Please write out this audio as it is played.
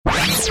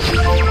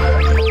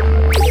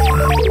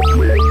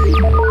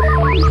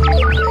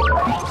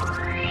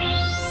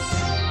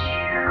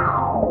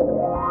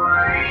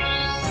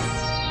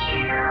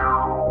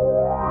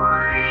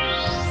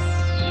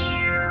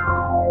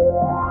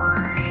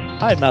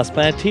Hi, Mouse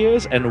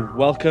Planeteers, and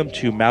welcome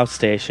to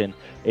MouseStation,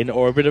 in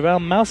orbit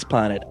around Mouse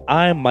Planet.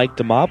 I'm Mike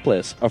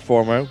Demopoulos, a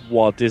former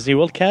Walt Disney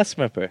World cast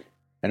member.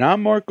 And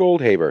I'm Mark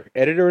Goldhaber,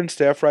 editor and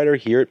staff writer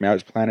here at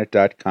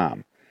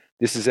MousePlanet.com.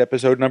 This is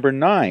episode number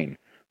 9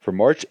 for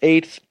March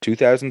 8th,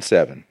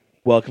 2007.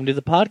 Welcome to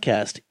the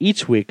podcast.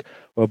 Each week,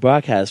 we'll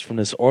broadcast from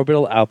this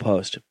orbital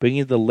outpost, bringing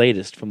you the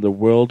latest from the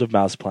world of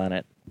Mouse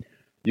Planet.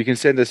 You can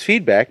send us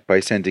feedback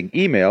by sending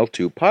email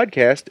to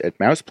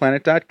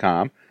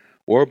podcast@MousePlanet.com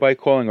or by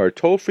calling our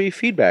toll-free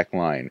feedback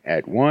line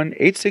at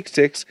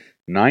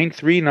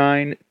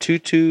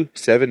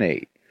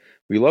 1-866-939-2278.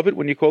 We love it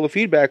when you call the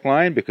feedback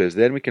line because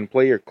then we can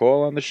play your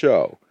call on the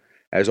show.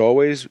 As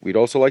always, we'd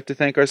also like to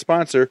thank our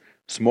sponsor,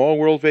 Small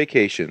World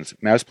Vacations,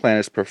 Mouse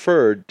Planet's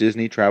preferred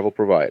Disney travel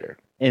provider.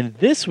 In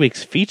this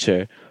week's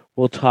feature,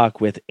 we'll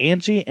talk with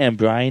Angie and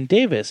Brian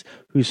Davis,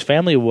 whose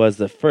family was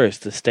the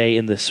first to stay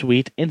in the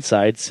suite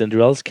inside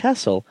Cinderella's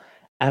Castle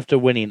after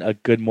winning a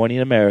Good Morning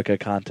America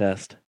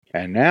contest.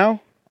 And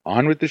now,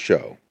 on with the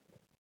show.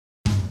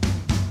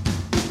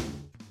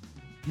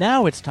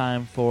 Now it's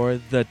time for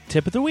the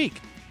tip of the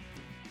week.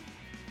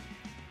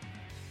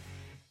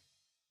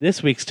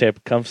 This week's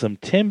tip comes from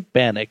Tim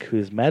Bannock,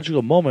 whose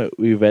magical moment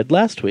we read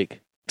last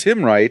week.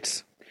 Tim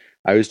writes,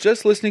 I was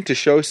just listening to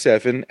Show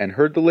 7 and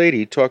heard the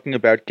lady talking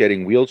about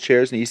getting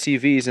wheelchairs and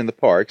ECVs in the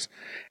parks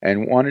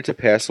and wanted to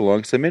pass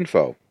along some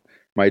info.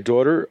 My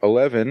daughter,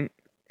 11,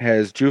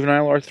 has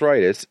juvenile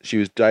arthritis. She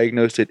was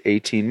diagnosed at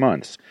 18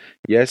 months.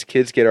 Yes,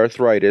 kids get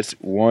arthritis,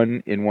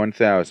 1 in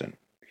 1,000.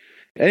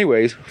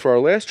 Anyways, for our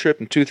last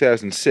trip in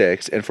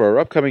 2006 and for our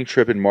upcoming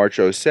trip in March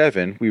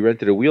 07, we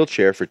rented a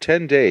wheelchair for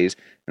 10 days,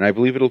 and I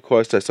believe it'll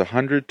cost us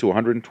 $100 to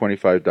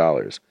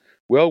 $125.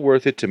 Well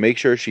worth it to make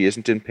sure she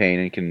isn't in pain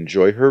and can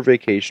enjoy her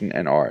vacation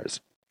and ours.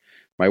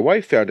 My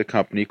wife found a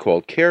company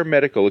called Care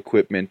Medical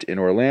Equipment in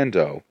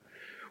Orlando,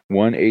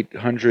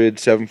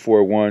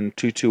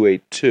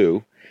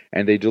 1-800-741-2282,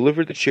 and they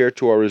delivered the chair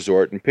to our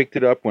resort and picked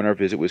it up when our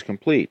visit was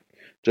complete.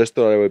 Just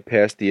thought I would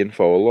pass the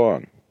info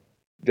along.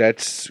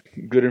 That's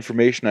good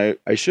information.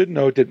 I should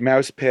note that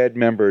MousePad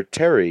member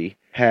Terry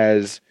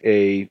has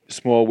a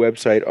small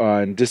website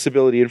on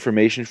disability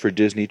information for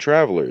Disney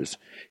travelers,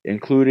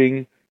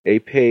 including a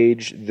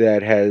page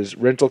that has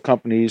rental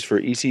companies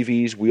for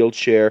ECVs,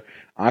 wheelchair,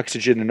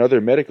 oxygen, and other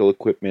medical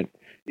equipment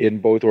in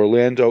both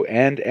Orlando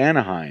and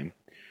Anaheim.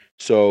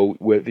 So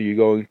whether you're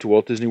going to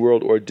Walt Disney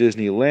World or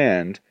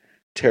Disneyland,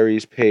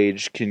 Terry's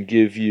page can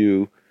give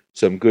you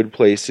some good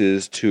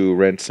places to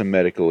rent some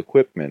medical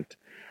equipment.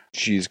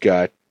 She's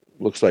got,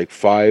 looks like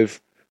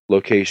 5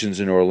 locations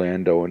in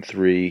Orlando and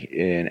 3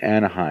 in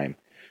Anaheim.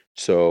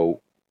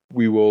 So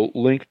we will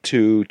link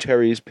to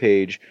Terry's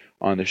page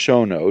on the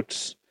show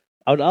notes.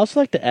 I would also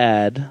like to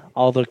add,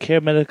 although Care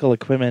Medical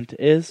Equipment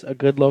is a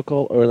good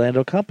local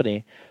Orlando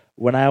company,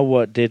 when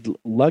I did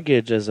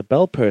luggage as a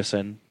bell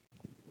person,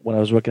 when I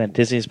was working at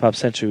Disney's Pop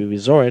Century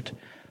Resort,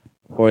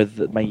 for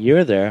my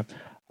year there,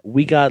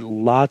 we got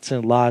lots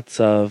and lots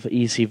of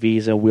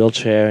ECVs and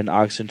wheelchair and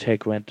oxygen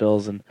tank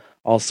rentals and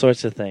all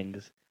sorts of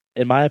things.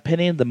 In my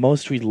opinion, the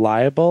most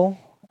reliable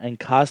and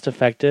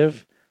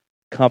cost-effective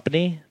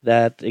company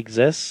that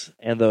exists,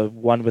 and the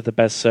one with the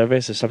best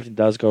service if something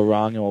does go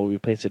wrong and will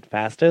replace it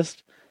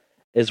fastest,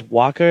 is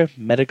Walker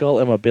Medical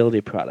and Mobility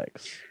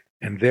Products.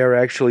 And they're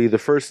actually the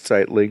first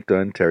site linked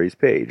on Terry's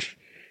page.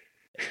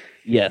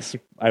 Yes,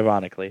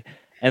 ironically.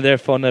 And their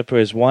phone number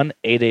is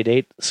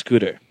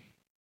 1-888-SCOOTER.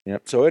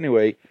 Yep. So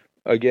anyway,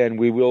 again,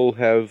 we will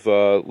have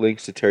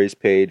links to Terry's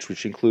page,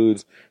 which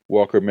includes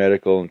Walker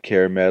Medical and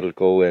Care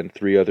Medical and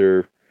 3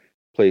 other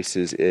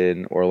places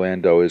in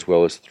Orlando, as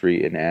well as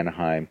 3 in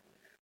Anaheim.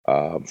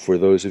 For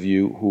those of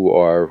you who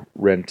are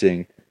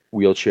renting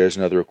wheelchairs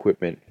and other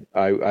equipment,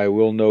 I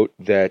will note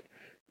that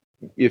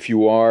if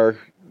you are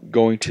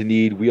going to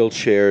need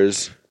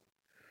wheelchairs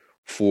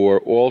for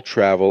all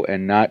travel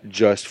and not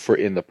just for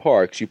in the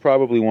parks, you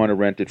probably want to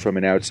rent it from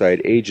an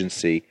outside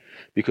agency,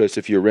 because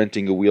if you're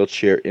renting a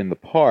wheelchair in the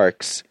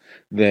parks,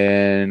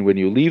 then when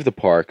you leave the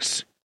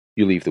parks,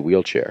 you leave the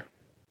wheelchair.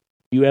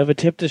 You have a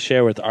tip to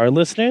share with our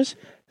listeners?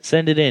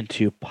 Send it in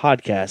to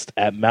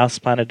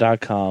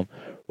podcast@mouseplanet.com.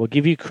 We'll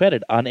give you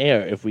credit on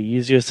air if we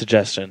use your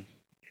suggestion.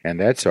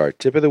 And that's our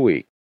tip of the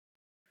week.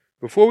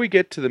 Before we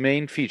get to the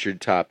main featured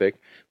topic,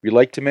 we'd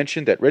like to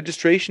mention that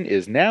registration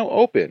is now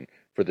open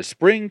for the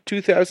spring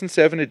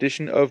 2007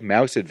 edition of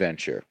Mouse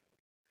Adventure.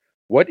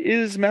 What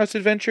is Mouse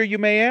Adventure, you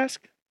may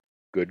ask?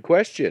 Good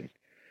question.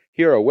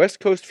 Here are West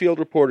Coast field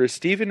reporter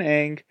Stephen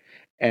Ang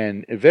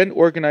and event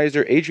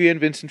organizer Adrienne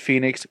Vincent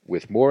Phoenix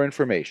with more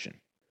information.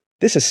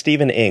 This is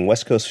Stephen Ng,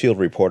 West Coast field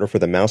reporter for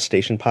the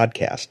MouseStation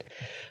podcast.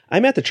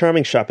 I'm at the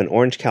Charming Shop in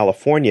Orange,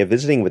 California,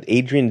 visiting with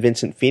Adrienne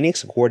Vincent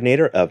Phoenix,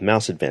 coordinator of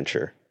Mouse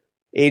Adventure.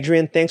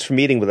 Adrienne, thanks for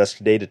meeting with us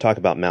today to talk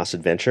about Mouse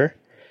Adventure.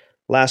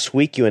 Last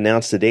week you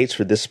announced the dates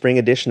for this spring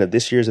edition of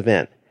this year's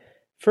event.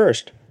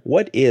 First,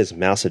 what is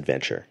Mouse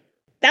Adventure?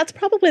 That's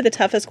probably the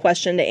toughest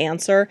question to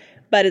answer,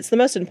 but it's the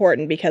most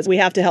important because we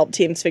have to help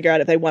teams figure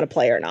out if they want to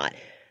play or not.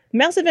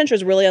 Mouse Adventure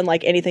is really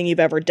unlike anything you've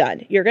ever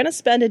done. You're going to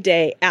spend a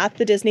day at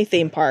the Disney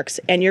theme parks,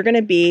 and you're going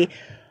to be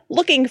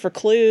looking for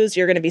clues,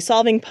 you're going to be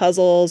solving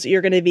puzzles,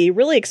 you're going to be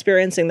really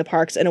experiencing the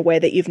parks in a way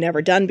that you've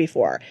never done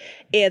before.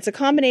 It's a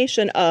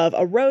combination of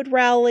a road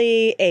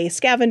rally, a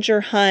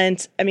scavenger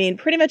hunt,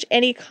 pretty much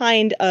any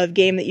kind of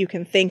game that you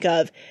can think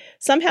of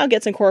somehow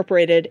gets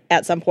incorporated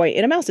at some point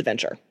in a Mouse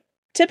Adventure.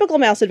 Typical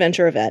Mouse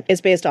Adventure event is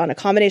based on a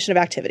combination of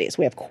activities.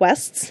 We have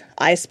quests,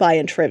 I Spy,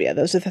 and trivia.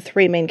 Those are the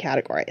three main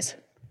categories.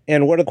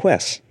 And what are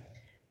quests?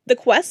 The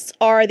quests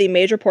are the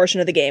major portion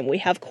of the game. We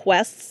have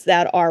quests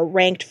that are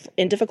ranked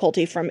in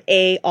difficulty from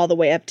A all the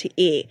way up to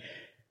E.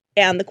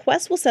 And the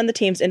quests will send the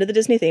teams into the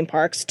Disney theme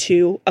parks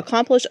to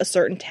accomplish a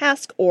certain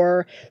task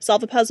or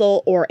solve a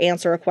puzzle or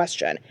answer a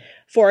question.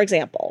 For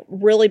example,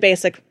 really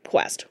basic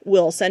quest.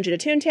 We'll send you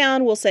to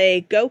Toontown. We'll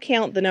say, go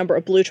count the number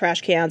of blue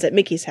trash cans at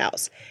Mickey's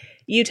house.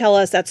 You tell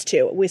us that's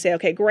 2. We say,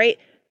 okay, great.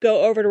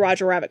 Go over to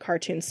Roger Rabbit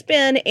Cartoon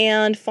Spin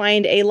and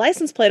find a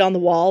license plate on the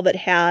wall that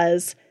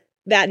has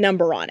that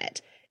number on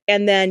it.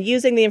 And then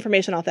using the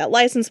information off that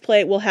license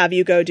plate, we'll have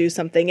you go do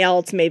something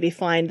else, maybe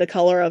find the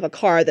color of a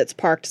car that's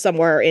parked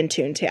somewhere in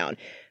Toontown.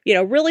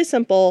 Really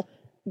simple.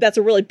 That's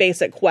a really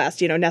basic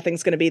quest.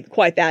 Nothing's going to be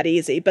quite that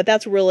easy, but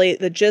that's really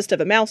the gist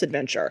of a Mouse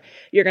Adventure.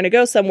 You're going to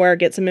go somewhere,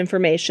 get some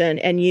information,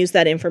 and use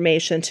that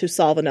information to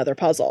solve another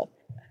puzzle.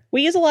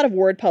 We use a lot of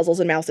word puzzles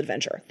in Mouse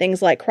Adventure,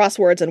 things like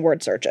crosswords and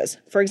word searches.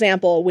 For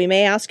example, we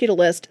may ask you to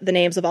list the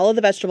names of all of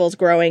the vegetables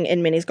growing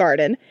in Minnie's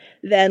garden,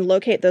 then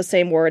locate those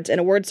same words in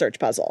a word search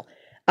puzzle.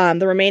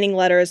 The remaining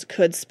letters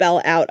could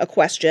spell out a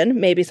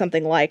question, maybe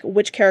something like,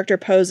 which character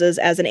poses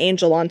as an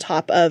angel on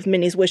top of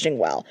Minnie's wishing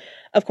well?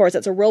 Of course,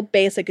 it's a real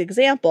basic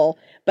example,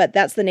 but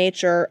that's the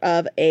nature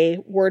of a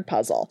word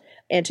puzzle.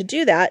 And to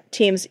do that,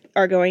 teams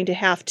are going to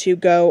have to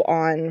go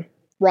on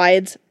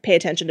rides, pay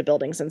attention to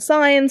buildings and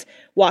signs,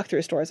 walk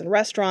through stores and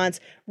restaurants,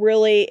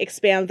 really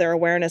expand their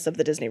awareness of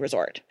the Disney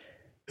resort.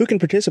 Who can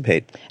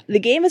participate? The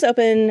game is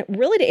open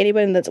really to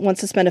anyone that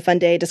wants to spend a fun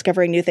day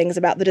discovering new things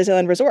about the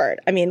Disneyland Resort.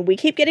 We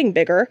keep getting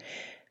bigger.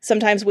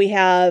 Sometimes we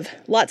have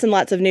lots and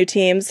lots of new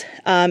teams,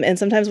 and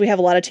sometimes we have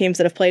a lot of teams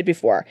that have played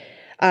before.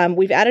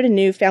 We've added a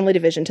new family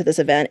division to this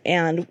event,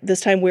 and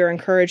this time we're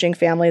encouraging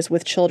families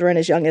with children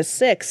as young as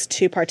 6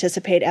 to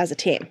participate as a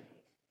team.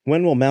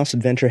 When will Mouse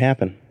Adventure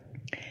happen?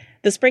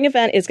 The spring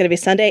event is going to be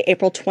Sunday,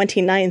 April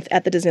 29th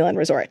at the Disneyland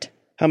Resort.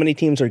 How many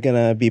teams are going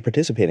to be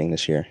participating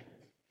this year?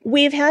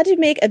 We've had to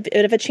make a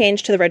bit of a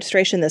change to the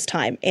registration this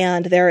time,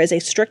 and there is a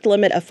strict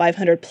limit of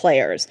 500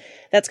 players.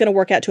 That's going to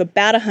work out to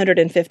about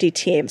 150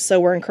 teams, so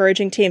we're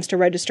encouraging teams to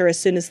register as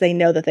soon as they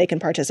know that they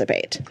can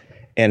participate.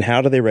 And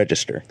how do they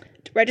register?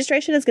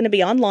 Registration is going to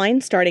be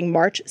online starting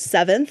March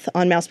 7th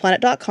on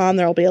mouseplanet.com.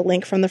 There will be a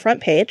link from the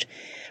front page.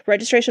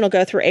 Registration will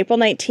go through April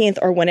 19th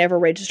or whenever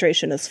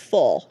registration is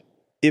full.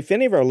 If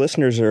any of our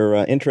listeners are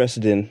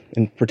interested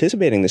in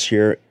participating this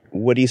year,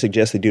 what do you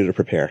suggest they do to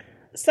prepare?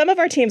 Some of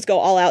our teams go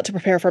all out to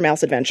prepare for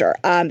Mouse Adventure.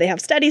 They have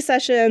study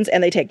sessions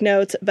and they take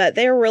notes, but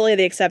they're really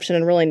the exception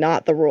and really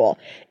not the rule.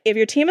 If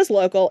your team is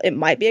local, it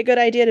might be a good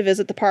idea to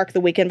visit the park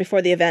the weekend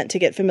before the event to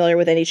get familiar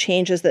with any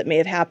changes that may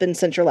have happened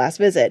since your last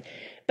visit.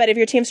 But if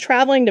your team's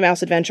traveling to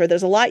Mouse Adventure,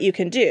 there's a lot you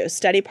can do.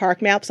 Study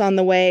park maps on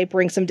the way,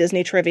 bring some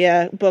Disney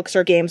trivia books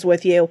or games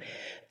with you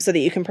so that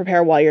you can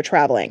prepare while you're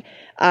traveling.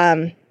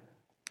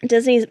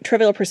 Disney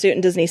Trivial Pursuit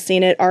and Disney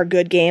Scene It are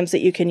good games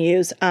that you can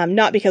use,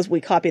 not because we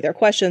copy their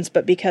questions,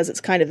 but because it's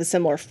kind of the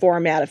similar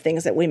format of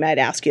things that we might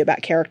ask you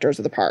about characters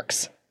of the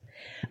parks.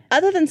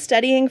 Other than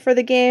studying for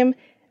the game,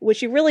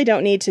 which you really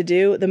don't need to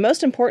do, the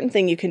most important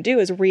thing you can do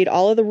is read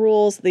all of the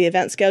rules, the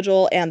event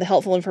schedule, and the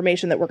helpful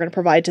information that we're going to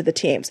provide to the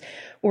teams.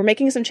 We're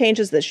making some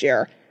changes this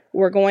year.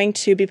 We're going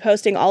to be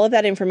posting all of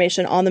that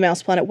information on the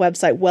Mouse Planet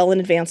website well in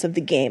advance of the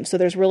game. So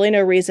there's really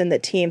no reason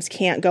that teams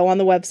can't go on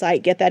the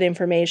website, get that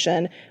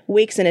information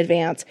weeks in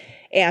advance,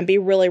 and be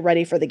really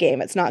ready for the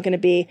game. It's not going to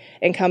be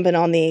incumbent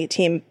on the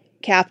team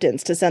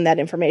captains to send that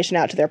information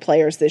out to their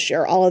players this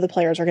year. All of the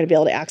players are going to be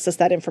able to access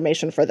that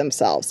information for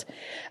themselves.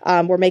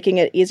 We're making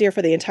it easier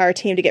for the entire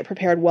team to get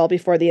prepared well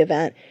before the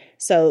event.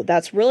 So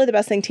that's really the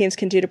best thing teams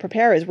can do to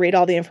prepare is read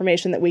all the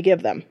information that we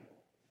give them.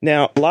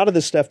 Now, a lot of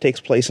this stuff takes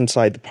place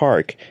inside the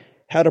park.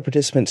 How do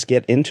participants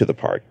get into the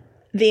park?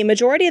 The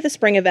majority of the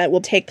spring event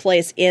will take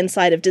place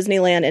inside of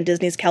Disneyland and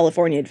Disney's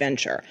California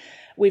Adventure.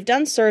 We've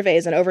done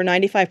surveys, and over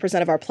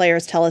 95% of our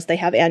players tell us they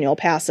have annual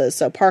passes,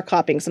 so park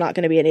hopping is not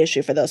going to be an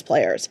issue for those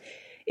players.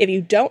 If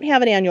you don't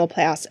have an annual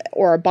pass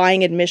or are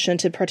buying admission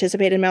to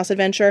participate in Mouse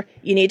Adventure,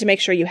 you need to make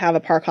sure you have a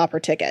park hopper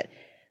ticket.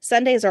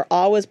 Sundays are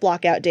always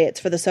blockout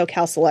dates for the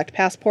SoCal Select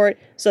Passport,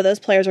 so those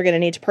players are going to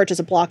need to purchase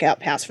a blockout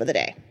pass for the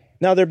day.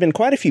 Now, there have been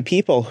quite a few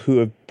people who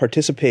have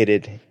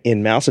participated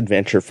in Mouse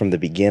Adventure from the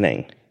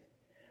beginning.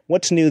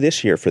 What's new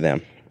this year for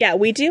them? Yeah,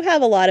 we do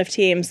have a lot of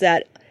teams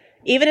that,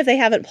 even if they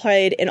haven't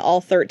played in all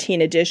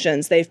 13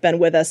 editions, they've been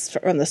with us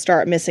from the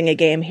start, missing a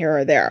game here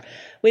or there.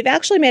 We've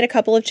actually made a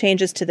couple of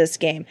changes to this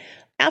game.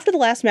 After the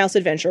last Mouse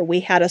Adventure, we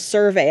had a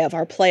survey of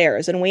our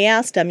players, and we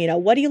asked them,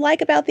 what do you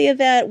like about the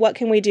event? What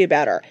can we do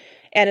better?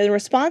 And in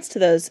response to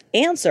those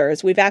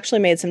answers, we've actually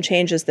made some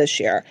changes this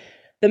year.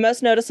 The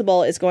most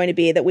noticeable is going to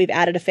be that we've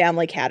added a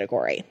family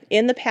category.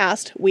 In the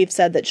past, we've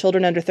said that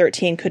children under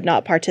 13 could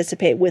not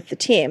participate with the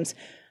teams,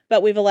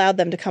 but we've allowed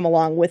them to come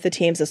along with the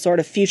teams as sort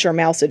of future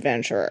mouse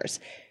adventurers.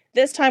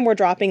 This time we're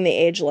dropping the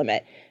age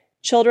limit.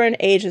 Children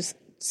ages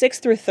 6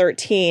 through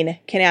 13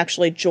 can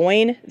actually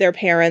join their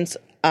parents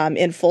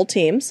in full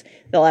teams.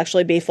 They'll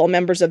actually be full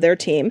members of their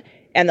team,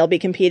 and they'll be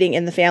competing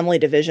in the family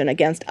division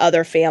against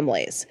other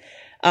families.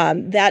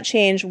 That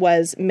change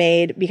was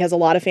made because a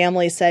lot of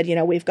families said,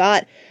 we've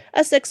got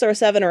a 6 or a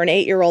 7 or an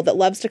 8-year-old that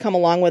loves to come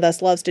along with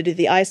us, loves to do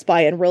the I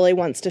Spy, and really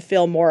wants to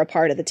feel more a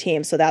part of the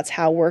team. So that's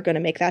how we're going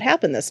to make that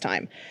happen this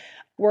time.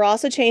 We're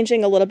also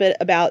changing a little bit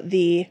about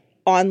the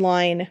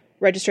online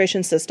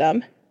registration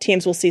system.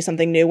 Teams will see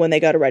something new when they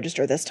go to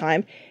register this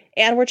time.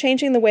 And we're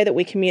changing the way that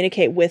we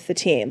communicate with the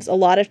teams. A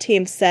lot of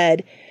teams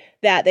said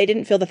that they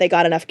didn't feel that they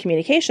got enough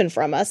communication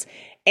from us.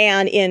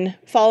 And in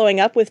following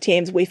up with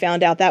teams, we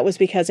found out that was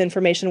because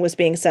information was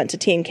being sent to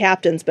team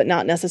captains, but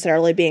not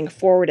necessarily being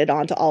forwarded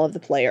on to all of the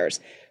players.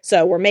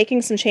 So we're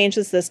making some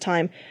changes this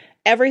time.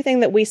 Everything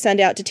that we send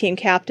out to team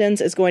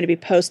captains is going to be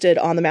posted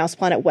on the Mouse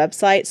Planet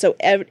website. So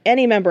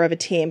any member of a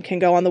team can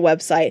go on the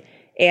website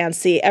and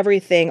see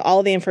everything,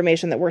 all the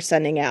information that we're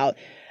sending out,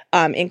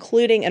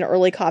 including an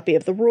early copy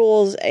of the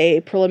rules,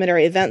 a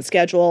preliminary event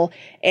schedule,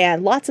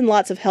 and lots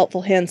of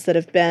helpful hints that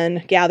have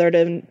been gathered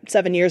in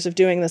 7 years of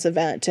doing this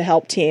event to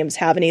help teams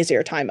have an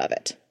easier time of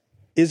it.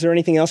 Is there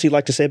anything else you'd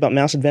like to say about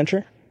Mouse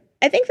Adventure?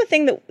 I think the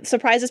thing that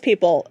surprises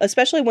people,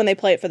 especially when they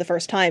play it for the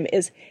first time,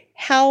 is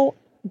how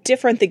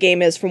different the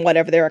game is from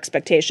whatever their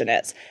expectation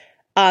is.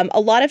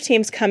 A lot of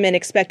teams come in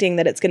expecting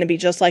that it's going to be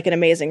just like an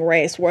Amazing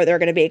Race, where they're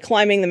going to be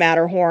climbing the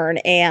Matterhorn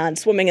and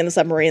swimming in the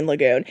submarine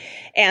lagoon.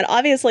 And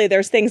obviously,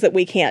 there's things that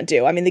we can't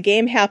do. I mean, the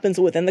game happens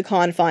within the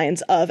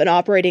confines of an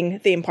operating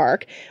theme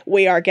park.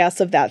 We are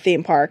guests of that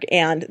theme park,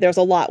 and there's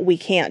a lot we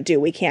can't do.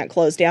 We can't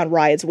close down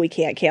rides. We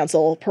can't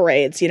cancel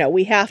parades.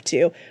 We have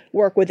to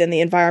work within the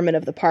environment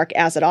of the park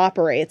as it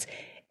operates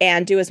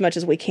and do as much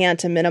as we can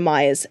to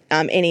minimize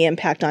any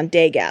impact on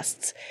day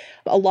guests.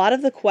 A lot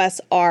of the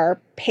quests are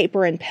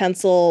paper and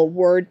pencil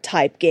word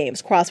type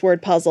games,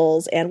 crossword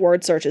puzzles and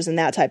word searches and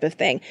that type of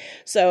thing.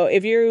 So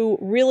if you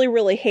really,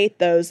 really hate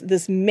those,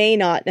 this may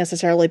not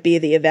necessarily be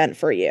the event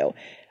for you.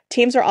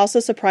 Teams are also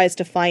surprised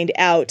to find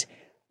out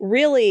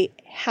really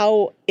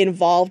how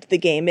involved the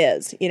game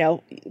is.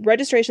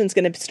 Registration is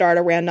going to start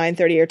around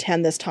 9:30 or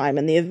 10 this time,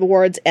 and the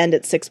awards end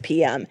at 6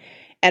 p.m.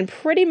 And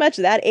pretty much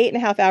that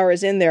 8.5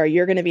 hours in there,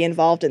 you're going to be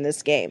involved in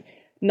this game.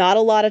 Not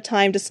a lot of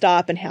time to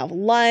stop and have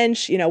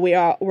lunch.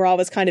 We're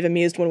always kind of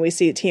amused when we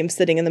see teams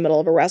sitting in the middle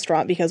of a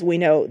restaurant because we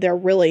know they're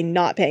really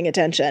not paying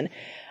attention.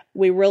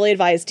 We really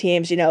advise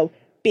teams,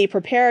 be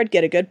prepared,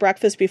 get a good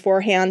breakfast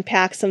beforehand,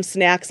 pack some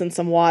snacks and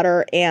some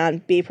water,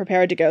 and be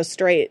prepared to go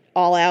straight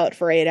all out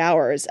for 8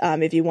 hours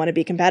if you want to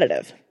be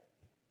competitive.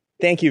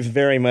 Thank you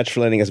very much for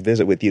letting us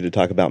visit with you to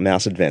talk about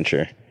Mouse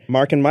Adventure.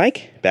 Mark and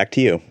Mike, back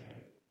to you.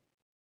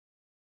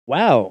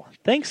 Wow.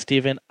 Thanks,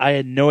 Stephen. I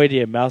had no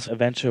idea Mouse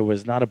Adventure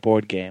was not a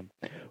board game.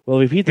 We'll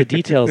repeat the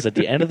details at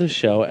the end of the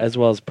show, as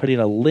well as putting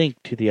a link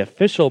to the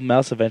official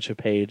Mouse Adventure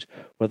page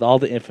with all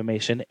the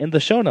information in the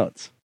show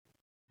notes.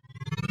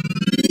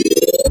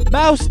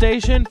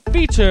 MouseStation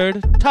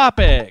featured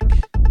topic.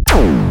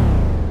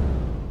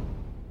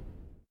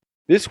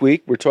 This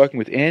week, we're talking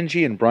with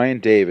Angie and Brian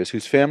Davis,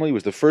 whose family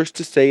was the first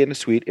to stay in a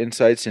suite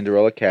inside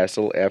Cinderella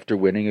Castle after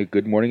winning a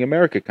Good Morning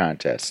America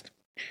contest.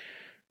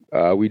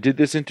 We did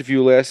this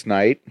interview last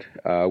night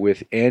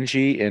with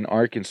Angie in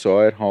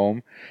Arkansas at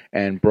home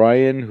and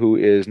Brian, who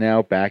is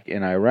now back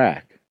in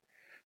Iraq.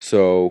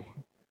 So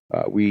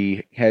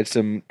we had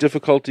some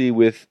difficulty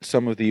with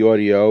some of the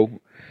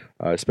audio,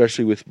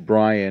 especially with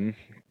Brian,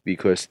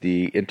 because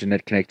the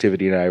internet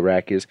connectivity in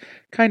Iraq is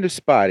kind of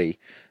spotty.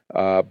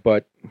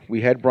 But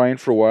we had Brian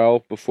for a while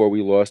before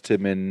we lost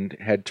him and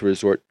had to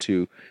resort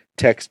to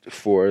text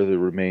for the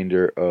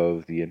remainder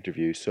of the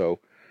interview. So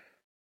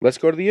let's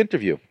go to the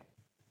interview.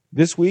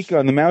 This week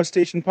on the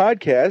MouseStation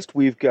podcast,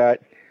 we've got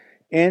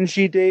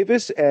Angie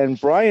Davis and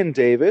Brian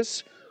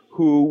Davis,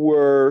 who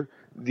were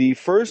the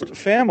first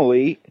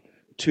family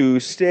to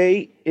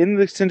stay in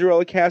the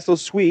Cinderella Castle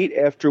suite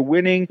after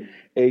winning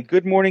a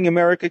Good Morning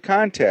America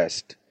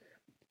contest.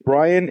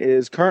 Brian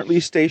is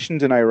currently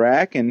stationed in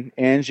Iraq, and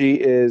Angie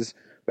is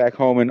back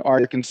home in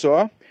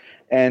Arkansas.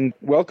 And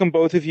welcome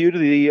both of you to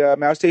the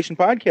MouseStation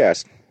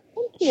podcast.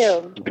 Thank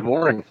you. Good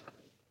morning.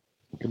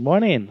 Good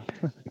morning,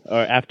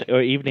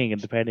 or evening,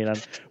 depending on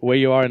where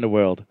you are in the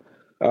world.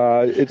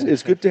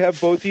 It's good to have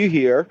both of you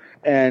here,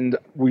 and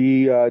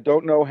we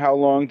don't know how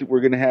long we're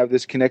going to have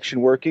this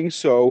connection working.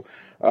 So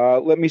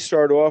let me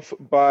start off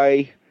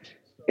by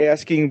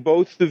asking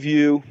both of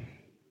you,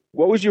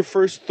 what was your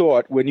first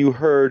thought when you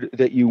heard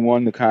that you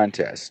won the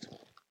contest?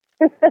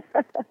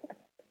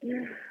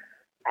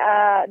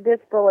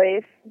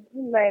 Disbelief,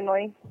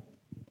 mainly.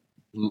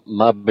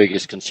 My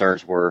biggest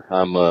concerns were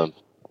I'm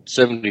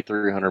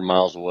 7,300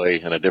 miles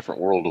away in a different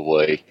world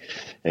away,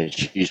 and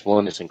she's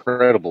won this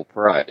incredible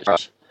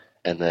prize.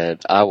 and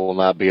that I will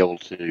not be able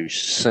to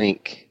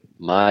sync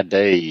my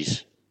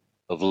days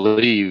of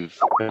leave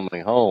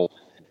coming home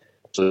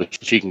so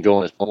she can go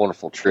on this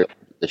wonderful trip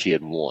that she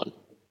had won.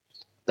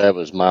 That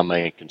was my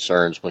main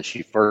concerns when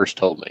she first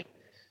told me.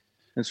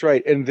 That's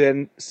right. And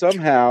then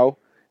somehow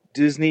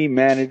Disney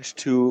managed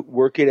to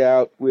work it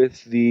out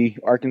with the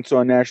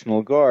Arkansas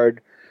National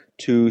Guard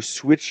to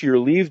switch your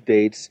leave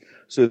dates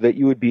so that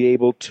you would be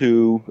able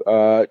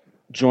to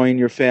join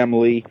your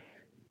family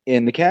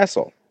in the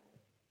castle.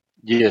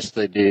 Yes,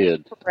 they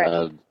did.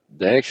 Right.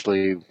 They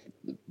actually,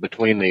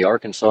 between the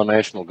Arkansas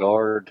National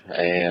Guard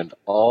and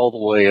all the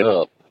way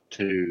up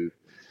to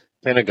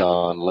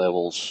Pentagon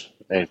levels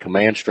and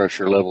command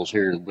structure levels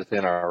here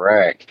within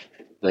Iraq,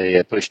 they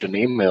had pushed an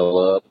email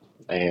up,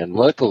 and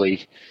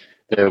luckily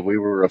we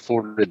were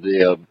afforded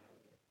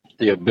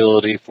the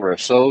ability for a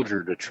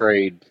soldier to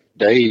trade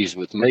days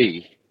with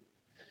me,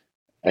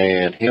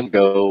 and him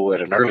go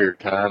at an earlier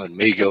time and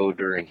me go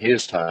during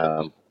his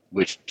time,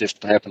 which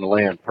just happened to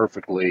land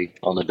perfectly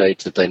on the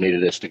dates that they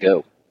needed us to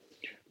go.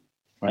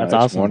 That's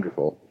awesome.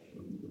 Wonderful.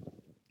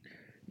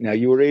 Now,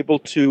 you were able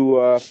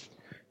to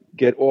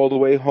get all the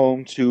way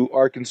home to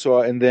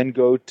Arkansas and then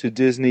go to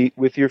Disney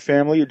with your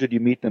family, or did you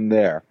meet them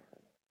there?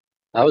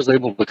 I was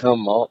able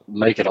to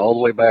make it all the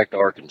way back to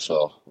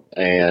Arkansas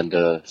and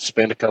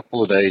spend a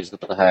couple of days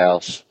at the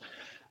house.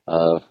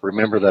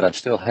 Remember that I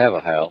still have a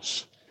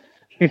house,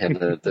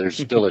 and there's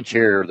still a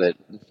chair that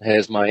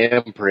has my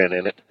imprint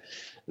in it.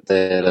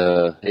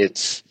 That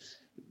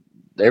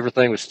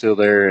everything was still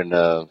there, and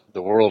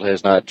the world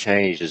has not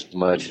changed as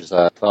much as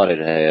I thought it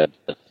had.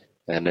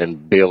 And then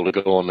be able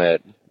to go on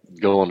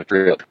the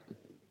trip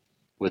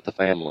with the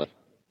family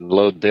and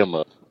load them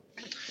up.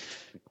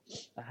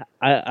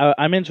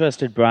 I'm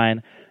interested,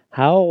 Brian.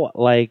 How,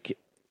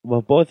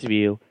 both of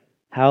you,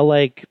 how,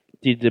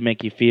 did it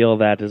make you feel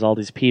that there's all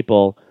these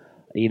people,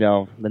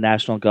 the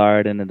National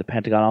Guard and the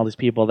Pentagon, all these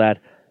people that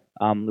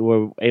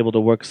were able to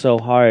work so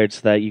hard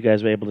so that you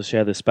guys were able to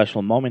share this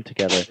special moment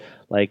together?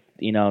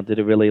 Did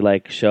it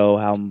really, show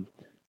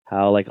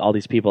how all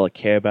these people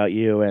care about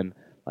you, and,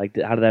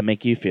 how did that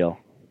make you feel?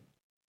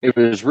 It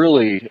was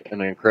really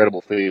an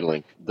incredible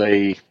feeling.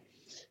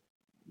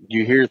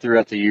 You hear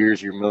throughout the years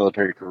of your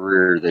military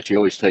career that you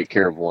always take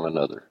care of one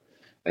another.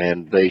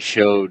 And they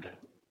showed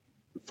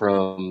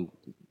from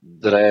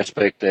that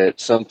aspect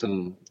that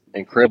something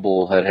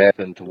incredible had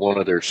happened to one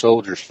of their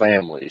soldiers'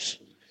 families.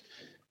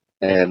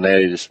 And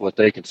that is what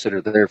they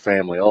consider their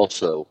family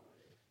also,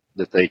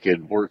 that they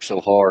could work so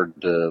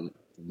hard to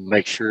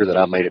make sure that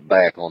I made it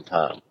back on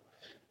time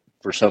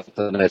for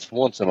something that's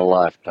once in a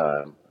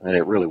lifetime. And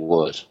it really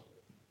was.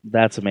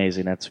 That's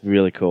amazing. That's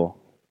really cool.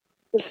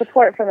 The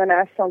support from the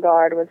National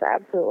Guard was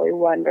absolutely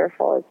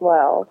wonderful as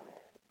well.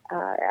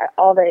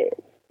 All the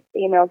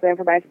emails and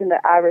information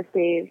that I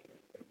received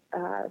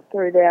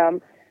through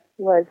them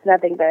was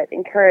nothing but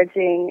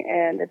encouraging,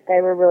 and that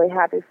they were really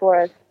happy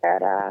for us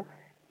that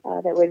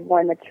we'd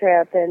won the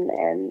trip,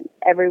 and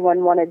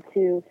everyone wanted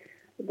to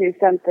do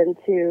something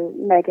to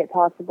make it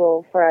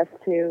possible for us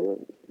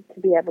to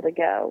be able to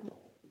go.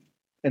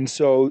 And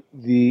so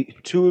the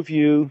two of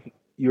you,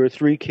 your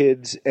three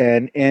kids,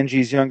 and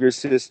Angie's younger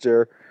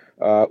sister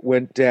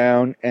went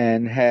down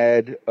and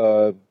had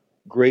a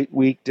great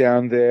week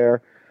down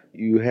there.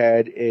 You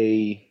had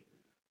a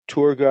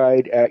tour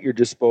guide at your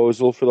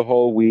disposal for the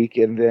whole week,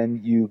 and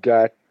then you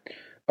got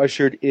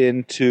ushered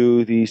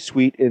into the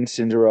suite in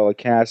Cinderella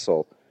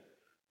Castle.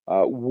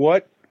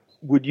 What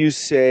would you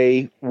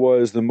say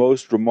was the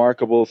most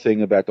remarkable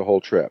thing about the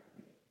whole trip?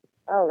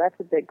 Oh, that's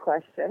a big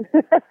question.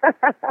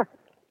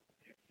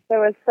 There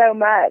was so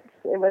much.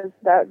 It was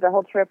the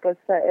whole trip was.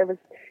 It was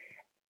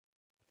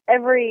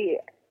every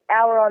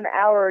hour on the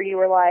hour. You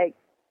were like,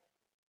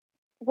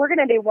 "We're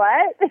going to do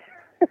what?"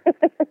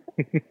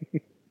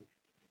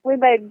 We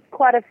made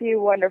quite a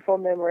few wonderful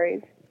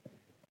memories.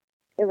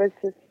 It was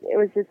just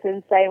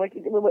insane.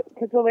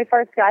 Because when we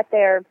first got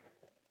there,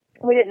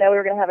 we didn't know we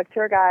were going to have a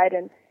tour guide,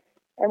 and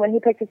when he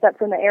picked us up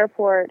from the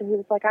airport, he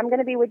was like, "I'm going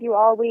to be with you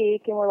all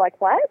week," and we're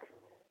like, "What?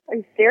 Are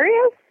you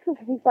serious?"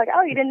 He's like,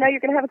 "Oh, you didn't know you're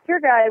going to have a tour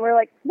guide?" And we're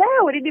like, "No,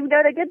 we didn't even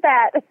know they did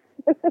that."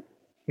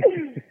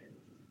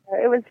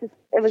 It was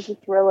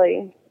just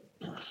really,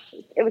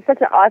 it was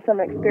such an awesome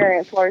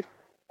experience. Lars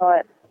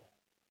cannot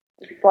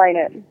explain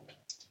it.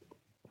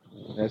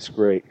 That's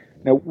great.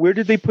 Now, where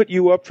did they put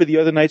you up for the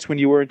other nights when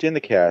you weren't in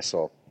the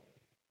castle?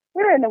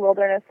 We were in the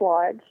Wilderness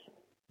Lodge,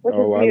 which is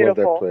I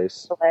beautiful. love that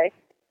place.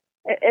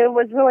 It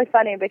was really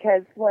funny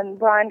because when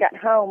Brian got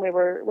home, we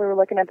were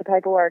looking at the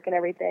paperwork and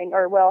everything,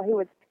 he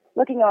was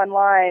looking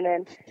online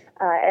and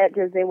at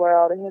Disney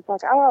World, and he was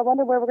like, "Oh, I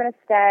wonder where we're going to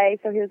stay."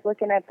 So he was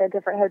looking at the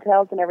different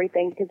hotels and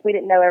everything because we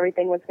didn't know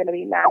everything was going to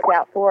be mapped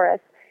out for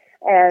us.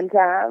 And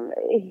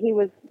he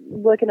was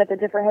looking at the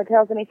different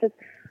hotels, and he says,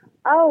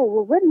 "Oh,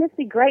 well, wouldn't this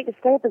be great to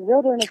stay at the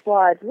Wilderness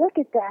Lodge? Look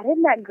at that.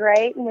 Isn't that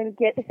great?" And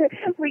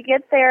we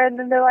get there, and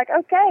then they're like,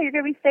 "Okay, you're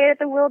going to be staying at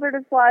the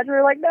Wilderness Lodge."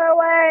 We're like, "No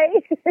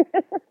way."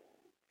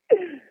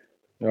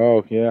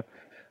 Oh, yeah.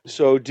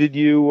 So did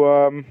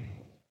you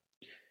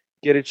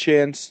get a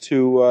chance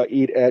to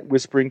eat at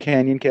Whispering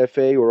Canyon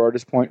Cafe or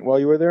Artist Point while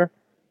you were there?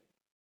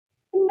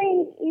 Didn't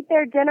we eat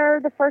their dinner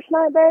the first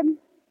night, babe?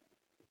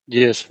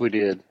 Yes, we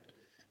did.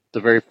 The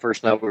very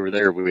first night we were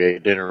there, we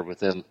ate dinner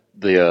within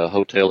the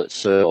hotel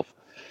itself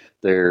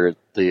there at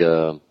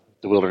the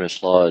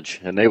Wilderness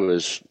Lodge, and it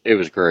was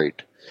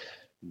great.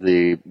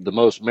 The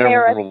most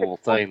memorable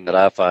thing that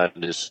I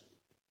find is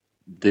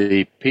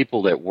the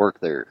people that work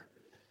there.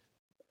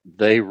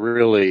 They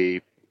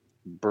really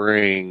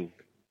bring,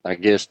 I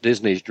guess,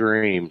 Disney's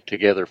dream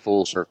together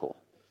full circle.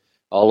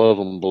 All of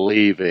them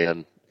believe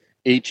in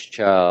each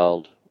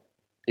child,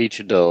 each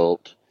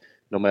adult,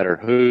 no matter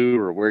who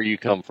or where you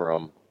come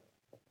from,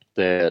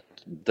 that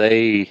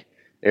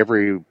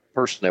every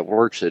person that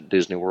works at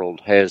Disney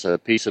World has a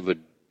piece of it.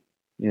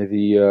 Yeah,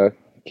 the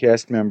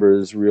cast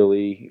members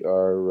really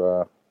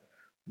are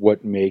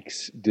what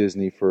makes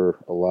Disney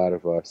for a lot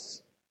of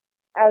us.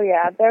 Oh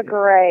yeah, they're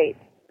great.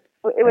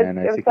 And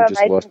I think we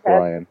just lost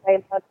Brian.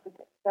 They loved it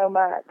so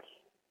much.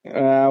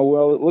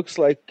 Well, it looks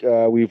like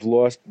we've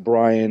lost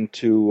Brian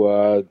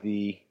to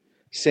the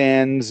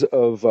sands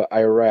of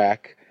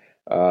Iraq,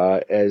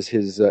 as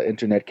his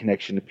internet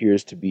connection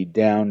appears to be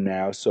down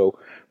now. So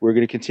we're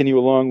going to continue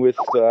along with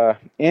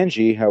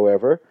Angie,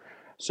 however.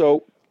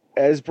 So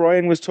as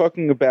Brian was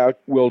talking about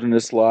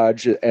Wilderness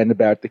Lodge and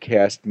about the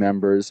cast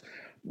members,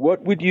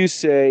 what would you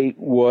say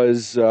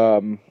was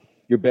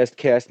your best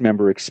cast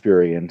member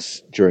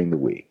experience during the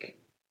week?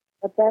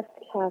 The best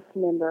cast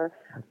member?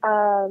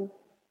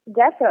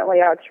 Definitely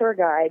our tour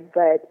guide,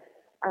 but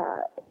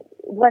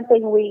one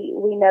thing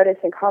we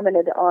noticed and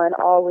commented on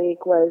all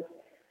week was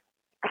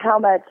how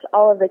much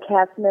all of the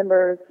cast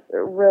members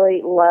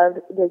really loved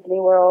Disney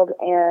World,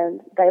 and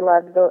they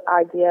loved the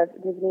idea of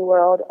Disney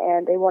World,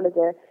 and they wanted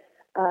to,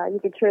 you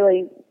could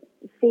truly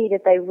see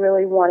that they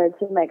really wanted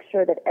to make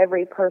sure that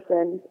every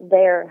person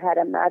there had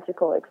a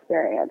magical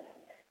experience,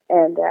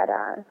 and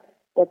that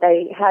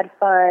they had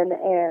fun,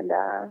 and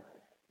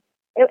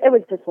it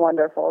was just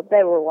wonderful.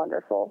 They were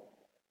wonderful.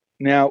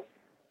 Now,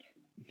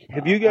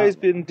 have you guys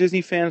been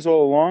Disney fans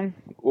all along,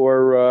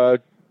 or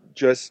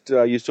just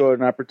you saw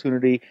an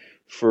opportunity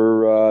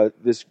for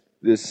this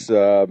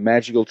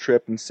magical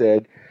trip and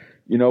said,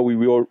 we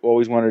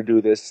always wanted to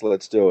do this,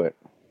 let's do it?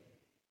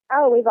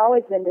 Oh, we've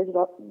always been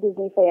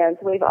Disney fans.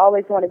 We've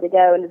always wanted to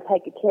go and to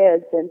take the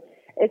kids, and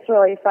it's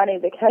really funny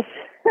because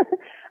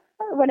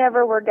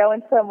whenever we're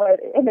going somewhere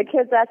and the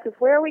kids ask us,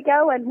 where are we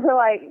going? We're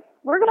like,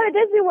 we're going to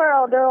Disney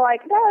World. They're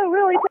like, no,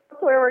 really, tell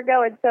us where we're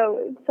going.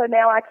 So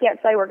now I can't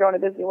say we're going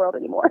to Disney World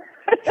anymore.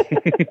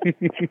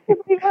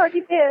 We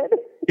already did.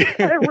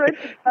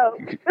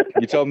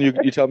 You tell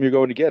them you're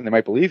going again. They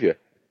might believe you.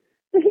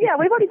 Yeah,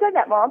 we've already done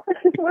that, Mom.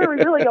 Where are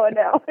we really going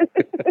now?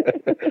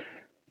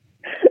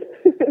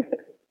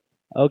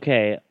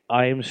 Okay,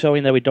 I'm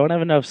showing that we don't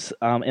have enough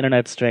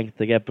internet strength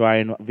to get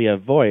Brian via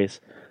voice,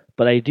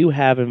 but I do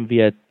have him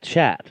via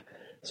chat.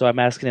 So I'm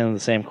asking him the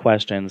same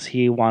questions.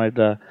 He wanted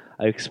to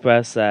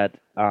express that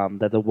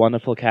the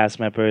wonderful cast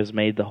members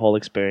made the whole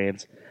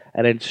experience,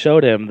 and it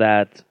showed him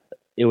that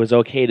it was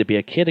okay to be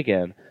a kid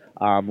again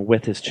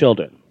with his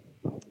children,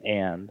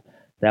 and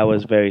that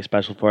was very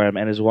special for him.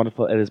 And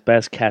his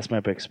best cast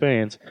member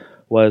experience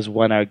was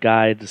when our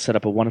guide set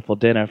up a wonderful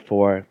dinner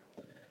for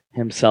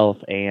himself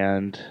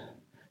and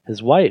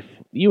his wife,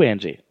 you,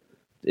 Angie.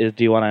 Do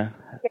you want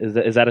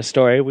to? Is that a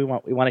story we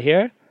want to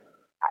hear?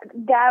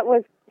 That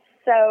was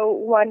so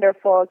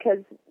wonderful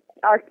because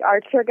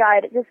our tour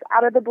guide, just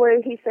out of the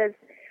blue, he says,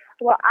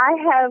 "Well, I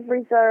have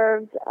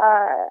reserved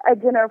a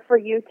dinner for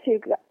you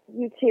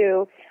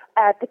two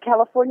at the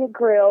California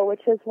Grill,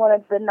 which is one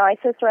of the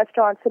nicest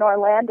restaurants in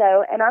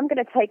Orlando, and I'm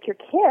going to take your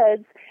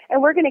kids,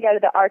 and we're going to go to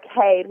the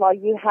arcade while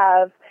you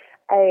have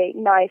a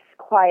nice,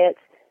 quiet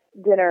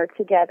dinner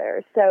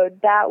together." So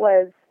that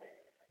was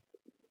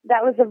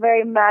a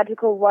very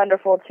magical,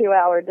 wonderful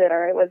 2-hour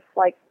dinner. It was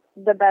like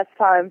the best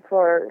time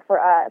for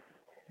us.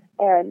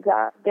 And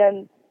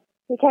then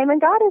he came and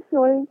got us,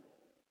 and we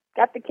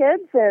got the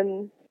kids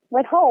and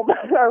went home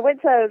or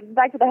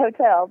back to the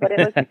hotel. But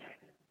it was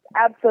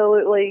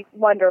absolutely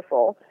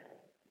wonderful.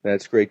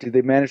 That's great. Did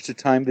they manage to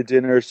time the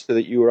dinner so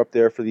that you were up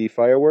there for the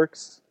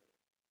fireworks?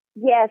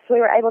 Yes, we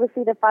were able to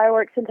see the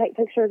fireworks and take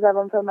pictures of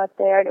them from up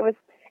there. And it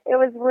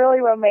was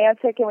really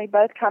romantic, and we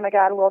both kind of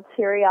got a little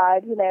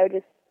teary-eyed,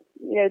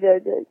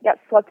 got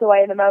swept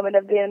away in the moment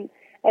of being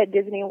at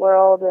Disney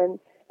World and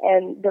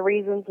the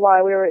reasons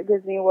why we were at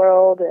Disney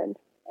World and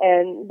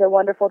the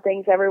wonderful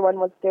things everyone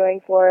was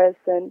doing for us,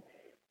 and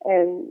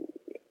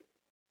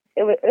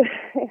it was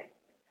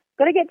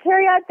gonna get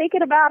teary-eyed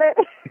thinking about it.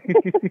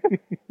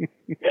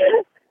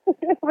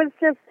 It was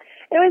just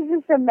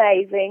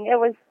amazing. It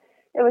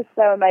was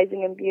so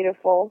amazing and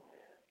beautiful.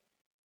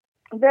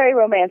 Very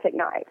romantic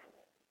night.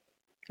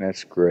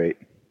 That's great.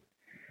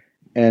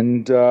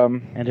 And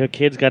her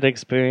kids got to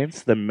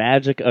experience the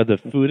magic of the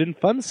food and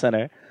fun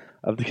center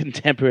of the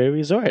Contemporary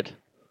Resort.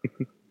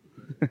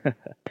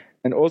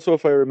 And also,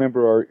 if I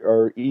remember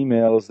our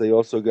emails, they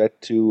also got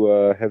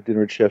to have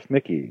dinner at Chef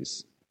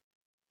Mickey's.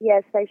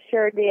 Yes, they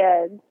sure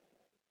did.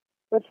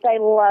 which they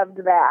loved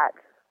that.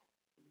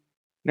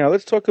 Now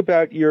let's talk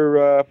about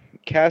your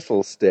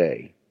castle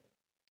stay.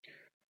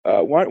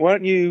 Why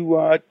don't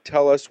you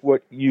tell us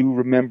what you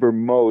remember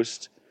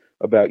most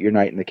about your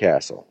night in the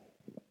castle?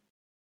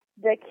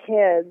 The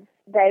kids,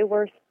 they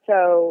were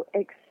so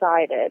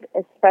excited,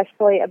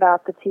 especially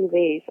about the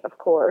TVs, of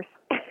course,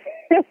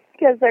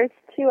 because there's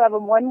two of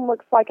them. One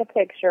looks like a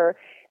picture,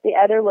 the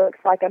other looks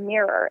like a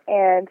mirror.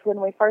 And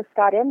when we first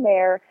got in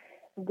there,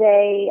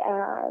 they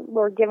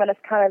were giving us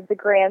kind of the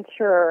grand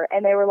tour,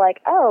 and they were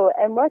like, "Oh,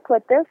 and look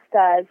what this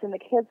does." And the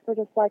kids were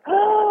just like,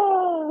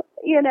 "Oh,"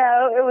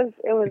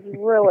 it was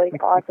really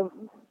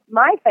awesome.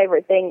 My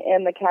favorite thing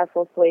in the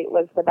castle suite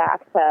was the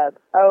bathtub.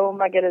 Oh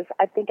my goodness,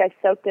 I think I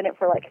soaked in it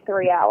for like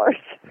 3 hours.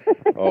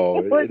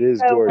 Oh, it is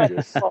so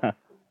gorgeous.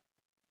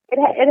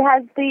 It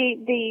has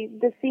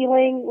the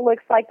ceiling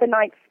looks like the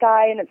night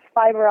sky, and it's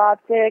fiber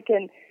optic,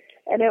 and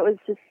it was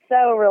just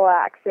so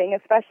relaxing,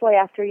 especially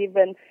after you've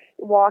been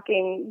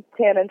walking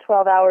 10 and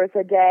 12 hours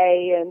a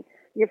day, and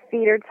your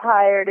feet are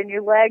tired and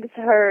your legs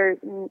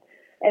hurt, and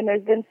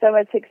there's been so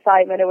much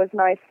excitement. It was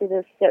nice to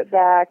just sit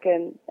back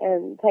and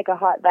take a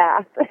hot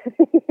bath.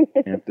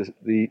 And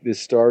the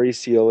starry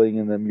ceiling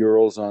and the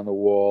murals on the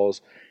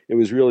walls, it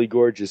was really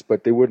gorgeous,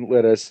 but they wouldn't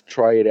let us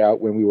try it out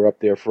when we were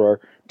up there for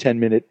our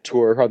 10-minute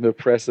tour on the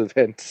press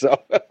event, so...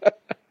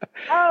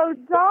 Oh,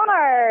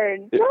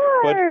 darn!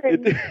 But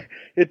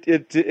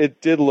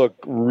it did look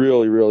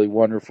really, really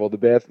wonderful.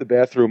 The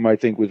bathroom, I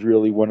think, was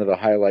really one of the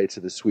highlights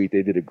of the suite.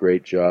 They did a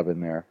great job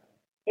in there.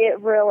 It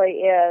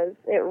really is.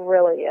 It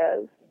really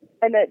is.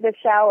 And the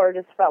shower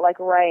just felt like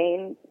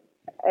rain.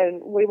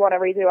 And we want to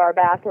redo our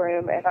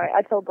bathroom. And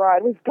I told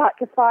Brian, we've got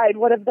to find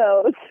one of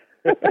those.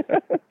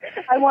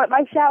 I want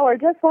my shower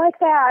just like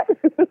that.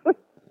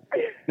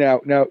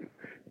 Now,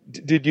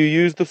 did you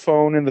use the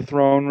phone in the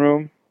throne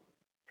room?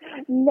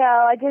 No,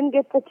 I didn't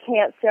get the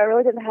chance to. I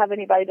really didn't have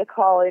anybody to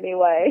call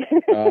anyway.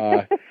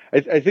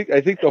 I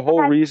think the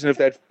whole reason of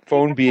that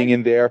phone being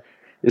in there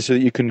is so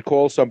that you can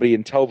call somebody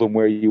and tell them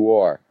where you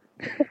are.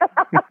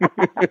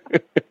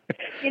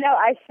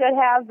 I should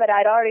have, but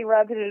I'd already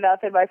rubbed it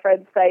enough in my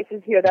friends'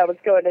 faces here that I was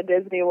going to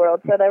Disney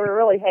World, so they were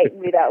really hating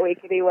me that week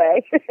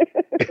anyway.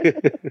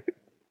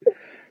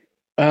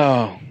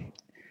 Oh,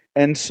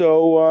 and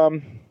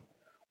so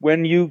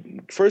when you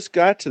first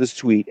got to the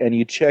suite and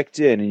you checked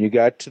in and you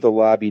got to the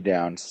lobby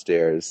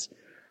downstairs,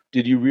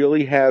 did you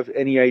really have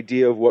any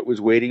idea of what was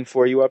waiting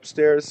for you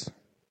upstairs?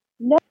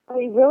 No,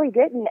 we really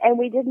didn't, and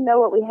we didn't know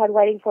what we had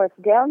waiting for us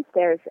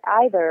downstairs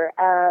either.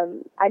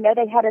 I know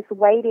they had us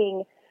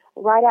waiting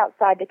right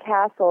outside the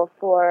castle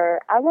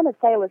for, I want to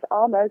say it was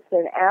almost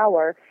an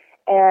hour,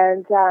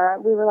 and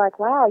we were like,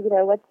 wow,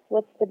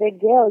 what's the big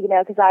deal,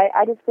 because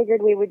I just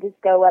figured we would just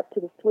go up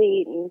to the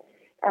suite and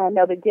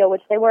no big deal,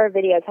 which they were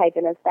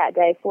videotaping us that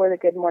day for the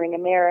Good Morning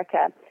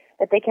America.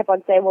 But they kept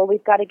on saying, well,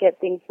 we've got to get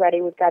things ready.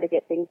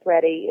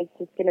 It's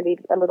just going to be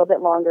a little bit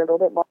longer.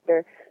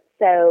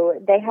 So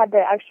they had the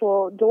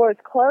actual doors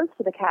closed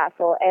to the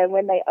castle, and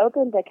when they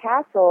opened the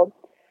castle,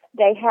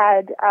 they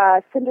had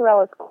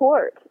Cinderella's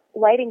court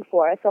waiting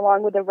for us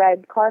along with the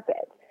red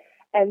carpet.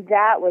 And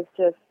that was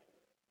just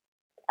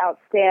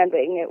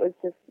outstanding. It was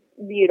just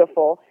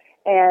beautiful.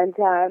 And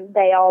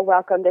they all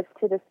welcomed us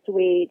to the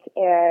suite,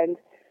 and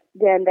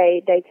then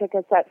they took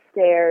us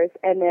upstairs,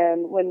 and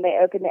then when they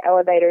opened the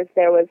elevators,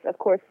 there was, of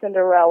course,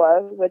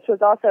 Cinderella, which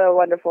was also a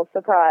wonderful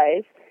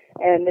surprise,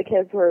 and the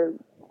kids were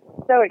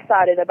so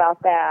excited about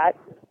that.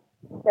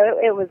 So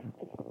it was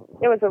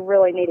a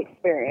really neat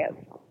experience.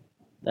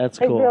 That's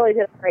cool. They really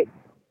did a great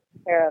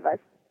care of us.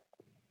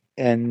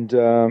 And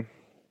that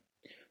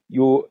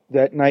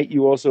night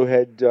you also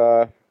had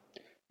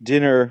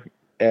dinner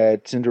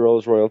at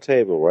Cinderella's royal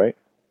table, right?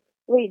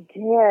 We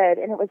did,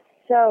 and it was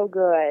so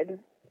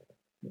good.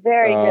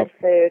 Very good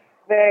food,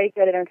 very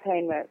good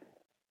entertainment.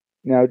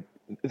 Now,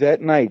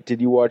 that night,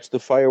 did you watch the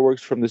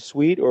fireworks from the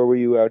suite, or were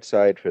you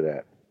outside for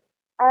that?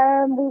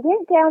 We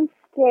went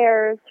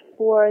downstairs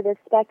for the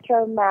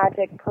Spectro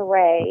Magic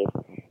Parade,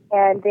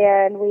 and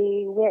then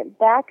we went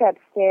back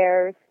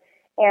upstairs,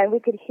 and we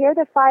could hear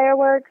the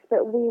fireworks,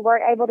 but we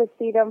weren't able to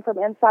see them from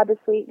inside the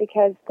suite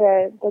because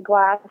the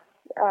glass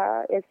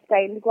is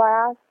stained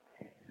glass.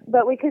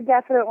 But we could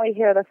definitely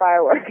hear the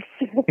fireworks.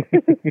 They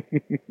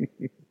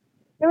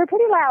were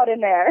pretty loud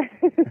in there.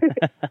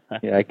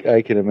 Yeah,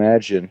 I can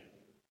imagine.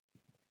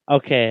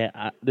 Okay,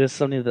 there's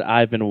something that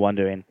I've been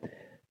wondering.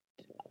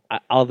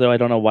 Although I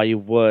don't know why you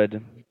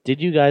would.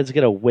 Did you guys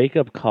get a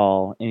wake-up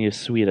call in your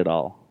suite at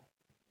all?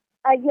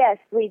 Yes,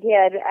 we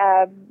did.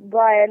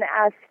 Brian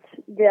asked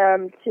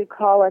them to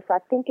call us. I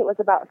think it was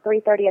about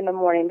 3:30 in the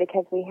morning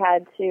because we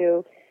had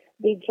to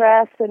be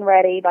dressed and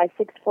ready by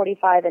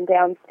 6:45 and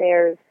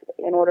downstairs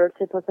in order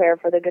to prepare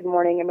for the Good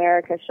Morning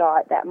America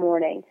shot that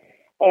morning.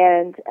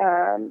 And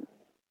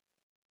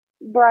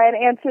Brian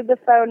answered the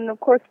phone, and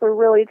of course we're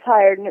really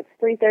tired, and it's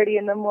 3:30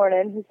 in the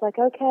morning. He's like,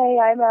 okay,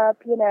 I'm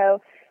up,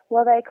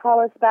 Well, they call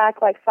us back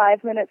like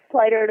 5 minutes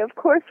later, and of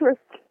course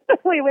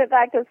we went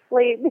back to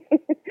sleep.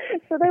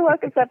 So they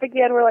woke us up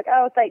again. We're like,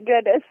 oh, thank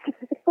goodness.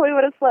 We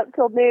would have slept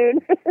till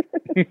noon.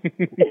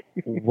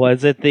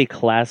 Was it the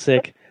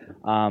classic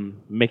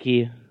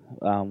Mickey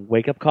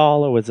wake-up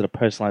call, or was it a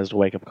personalized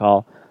wake-up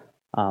call?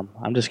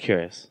 I'm just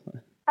curious.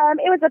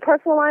 It was a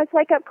personalized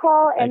wake-up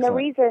call, and the Excellent.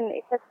 reason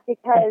is just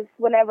because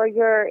whenever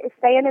you're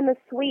staying in the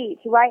suite,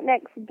 right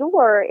next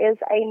door is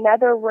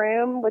another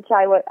room, which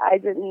I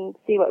didn't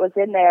see what was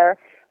in there,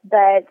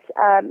 but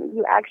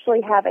you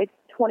actually have a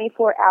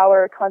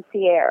 24-hour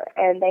concierge,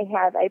 and they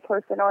have a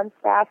person on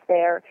staff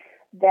there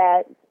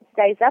that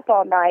stays up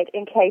all night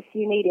in case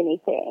you need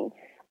anything.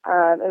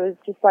 It was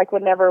just like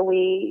whenever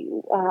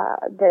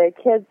the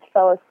kids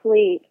fell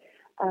asleep,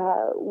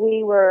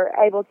 we were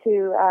able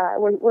to,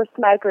 we're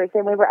smokers,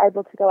 and we were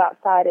able to go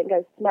outside and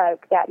go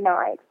smoke that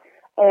night.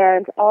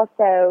 And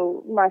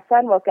also, my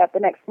son woke up the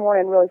next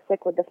morning really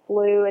sick with the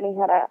flu, and he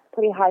had a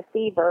pretty high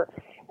fever.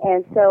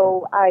 And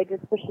so I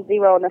just pushed a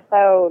 0 on the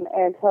phone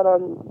and told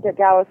him that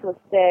Dallas was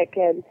sick,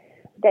 and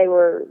they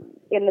were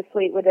in the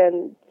suite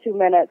within 2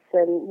 minutes,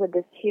 and with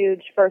this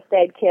huge first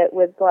aid kit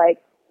with like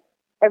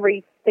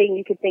everything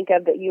you could think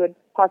of that you would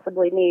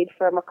possibly need,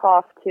 from a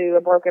cough to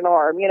a broken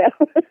arm, you know.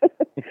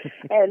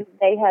 And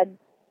they had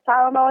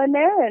Tylenol in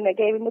there, and I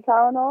gave him the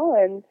Tylenol,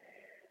 and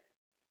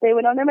they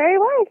went on their merry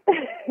way.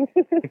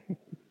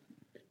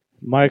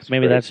 Mark,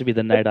 maybe great. that should be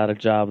the night out of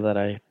job that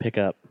I pick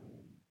up.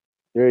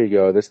 There you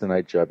go. That's the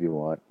night job you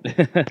want.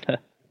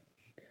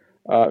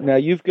 Now,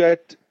 you've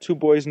got 2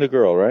 boys and a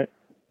girl, right?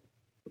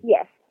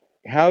 Yes.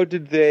 How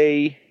did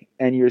they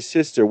and your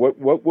sister,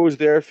 what was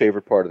their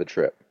favorite part of the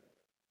trip?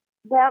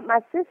 Well, my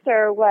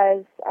sister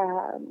was,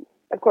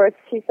 of course,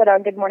 she said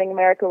on Good Morning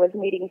America, was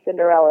meeting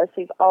Cinderella.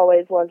 She's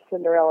always loved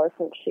Cinderella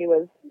since she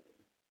was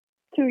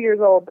 2 years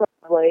old,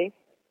 probably.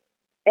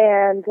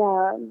 And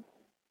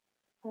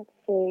let's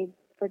see,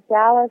 for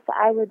Dallas,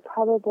 I would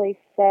probably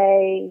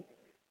say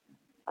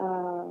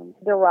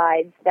the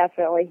rides,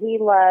 definitely. He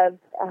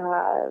loved,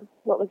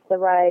 what was the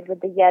ride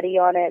with the Yeti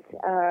on it?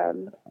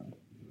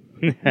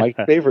 My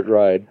favorite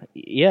ride.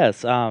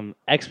 Yes,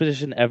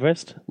 Expedition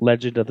Everest,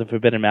 Legend of the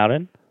Forbidden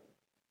Mountain.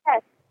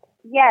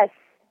 Yes,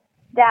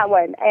 that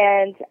one.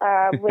 And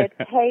with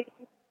Kate,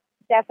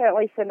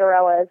 definitely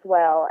Cinderella as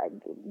well.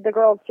 The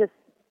girls just,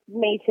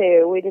 me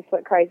too. We just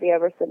went crazy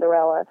over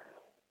Cinderella.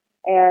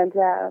 And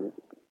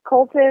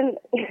Colton,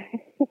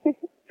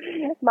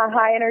 my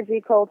high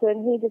energy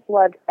Colton, he just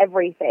loved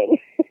everything.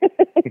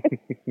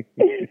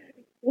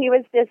 He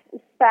was just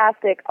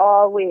spastic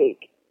all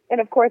week.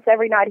 And of course,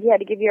 every night he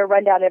had to give you a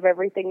rundown of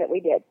everything that we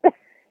did.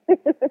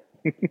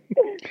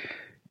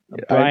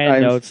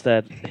 Brian notes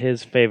that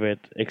his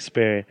favorite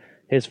experience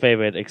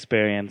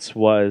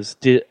was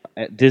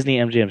Disney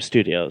MGM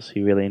Studios.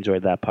 He really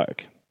enjoyed that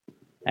park,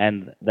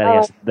 and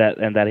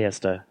that he has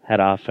to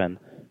head off and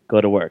go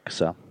to work.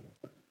 So,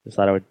 just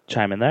thought I would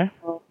chime in there.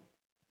 All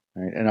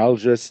right, and I'll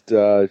just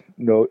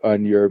note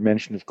on your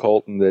mention of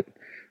Colton that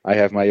I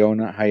have my own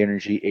high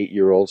energy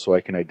 8-year-old, so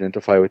I can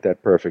identify with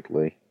that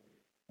perfectly.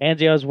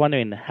 Angie, I was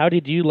wondering, how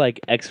did you like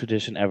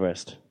Expedition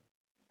Everest?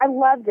 I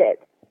loved it.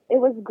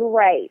 It was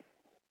great.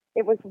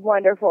 It was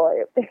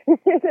wonderful.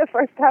 The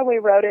first time we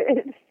rode it,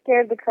 it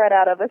scared the crud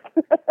out of us.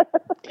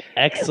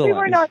 Excellent. We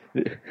were not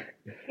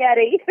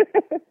Yeti.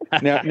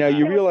 Now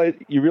you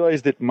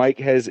realize that Mike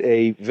has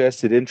a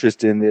vested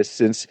interest in this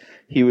since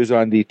he was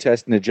on the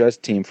test and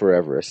adjust team for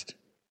Everest.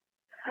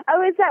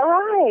 Oh, is that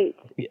right?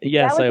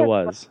 Yes, That I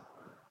was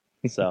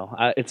was. So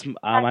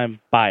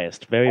I'm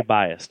biased, very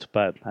biased,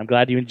 but I'm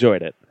glad you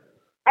enjoyed it.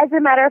 As a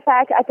matter of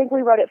fact, I think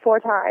we rode it 4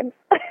 times.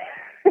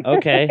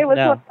 Okay, It was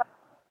now,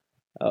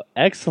 oh,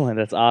 excellent.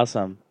 That's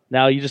awesome.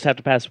 Now you just have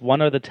to pass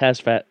one other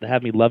test to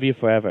have me love you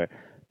forever.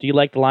 Do you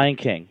like The Lion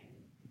King?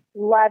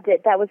 Loved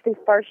it. That was the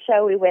first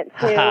show we went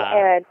to,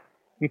 and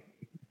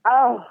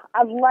oh,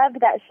 I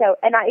loved that show.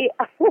 And I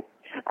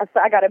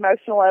got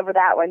emotional over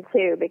that one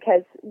too,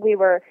 because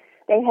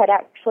they had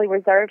actually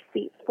reserved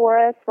seats for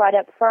us right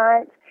up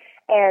front.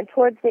 And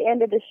towards the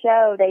end of the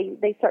show,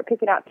 they start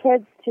picking out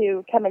kids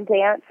to come and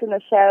dance in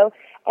the show,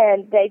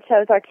 and they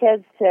chose our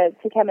kids to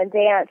come and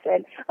dance.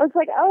 And I was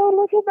like, oh,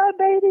 look at my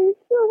babies.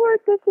 We're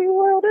at Disney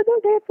World, and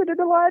they're dancing in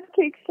the Lion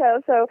King show.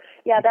 So,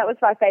 yeah, that was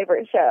my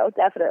favorite show,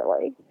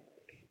 definitely.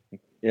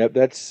 Yep,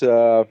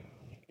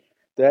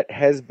 that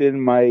has been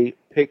my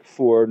pick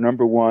for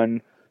number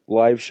 1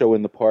 live show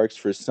in the parks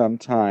for some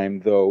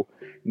time, though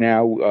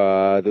now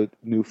the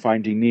new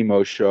Finding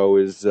Nemo show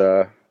is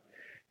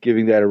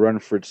giving that a run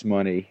for its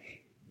money.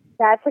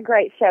 That's a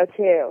great show,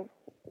 too.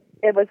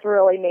 It was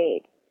really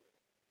neat.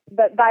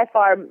 But by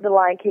far, The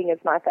Lion King is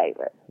my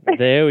favorite.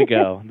 There we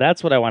go.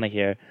 That's what I want to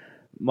hear.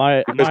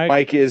 Mark,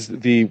 Mike is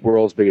the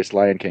world's biggest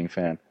Lion King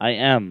fan. I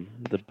am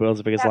the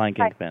world's biggest Lion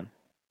King fan.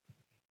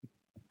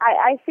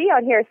 I see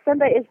on here,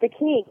 Simba is the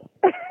king.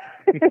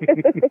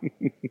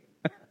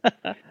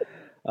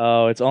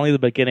 Oh, it's only the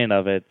beginning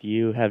of it.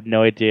 You have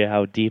no idea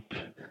how deep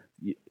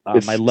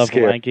my love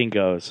for Lion King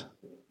goes.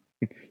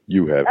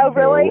 You have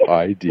really? no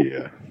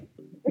idea.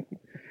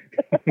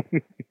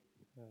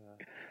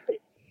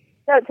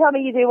 Don't tell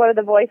me you do one of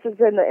the voices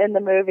in the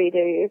movie, do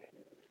you?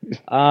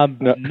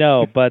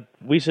 No, but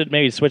we should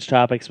maybe switch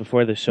topics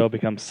before the show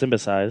becomes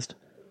Simba-sized.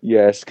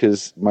 Yes,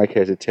 because Mike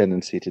has a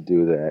tendency to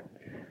do that.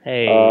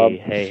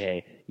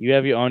 Hey. You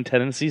have your own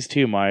tendencies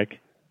too, Mark.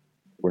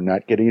 We're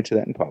not getting into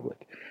that in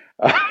public.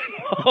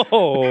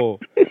 Oh,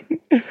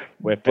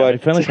 we're a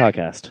family-friendly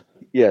podcast.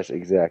 Yes,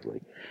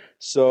 exactly.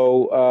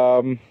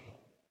 So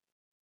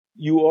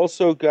you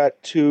also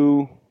got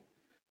to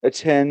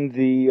attend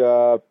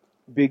the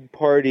big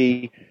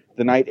party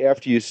the night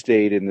after you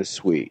stayed in the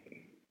suite.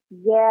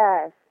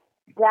 Yes,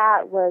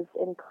 that was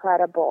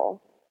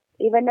incredible.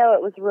 Even though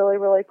it was really,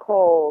 really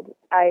cold,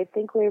 I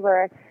think we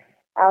were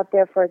out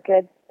there for a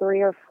good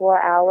 3 or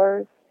 4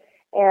 hours,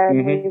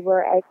 and we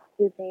were able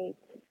to meet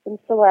some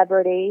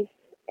celebrities,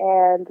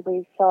 and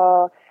we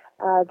saw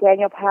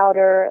Daniel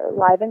Powder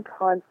live in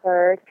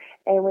concert,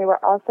 and we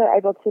were also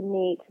able to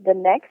meet the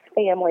next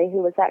family,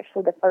 who was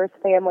actually the first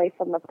family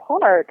from the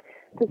park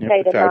to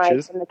stay the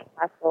night in the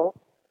castle.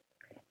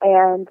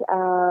 And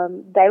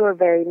they were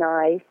very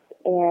nice,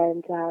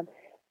 and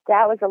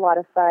that was a lot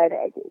of fun.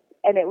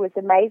 And it was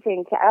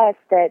amazing to us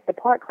that the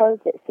park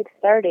closed at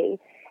 6:30,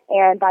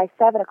 and by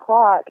 7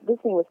 o'clock,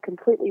 Disney was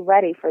completely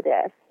ready for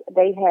this.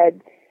 They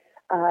had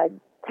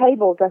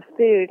tables of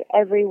food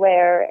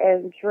everywhere,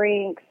 and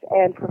drinks,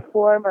 and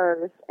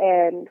performers,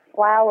 and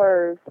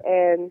flowers,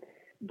 and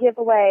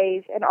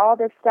giveaways, and all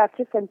this stuff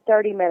just in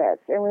 30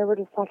 minutes. And we were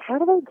just like, how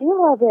do they do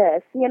all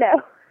this, you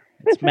know?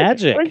 It's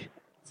magic.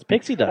 It's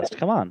pixie dust.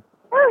 Come on.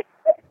 Oh,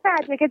 it's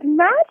magic. It's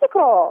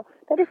magical.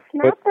 They just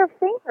snap their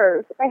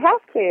fingers. They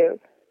have to.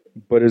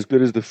 But as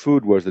good as the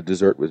food was, the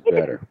dessert was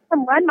better.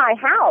 Come run my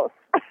house.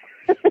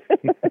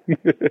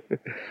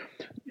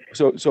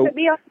 So Put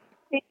me on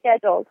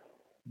schedules.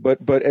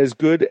 But as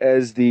good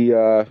as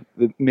the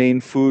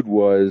main food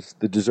was,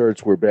 the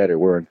desserts were better,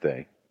 weren't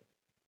they?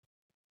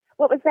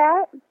 What was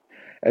that?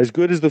 As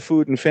good as the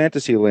food in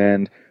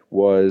Fantasyland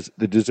was,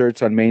 the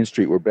desserts on Main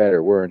Street were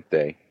better, weren't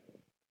they?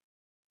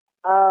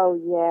 Oh,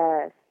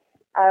 yes.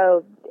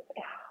 Oh,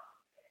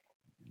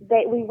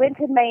 we went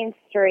to Main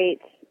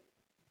Street,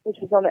 which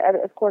was on the other,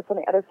 of course, on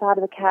the other side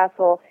of the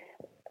castle,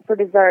 for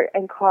dessert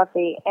and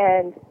coffee.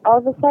 And all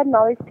of a sudden,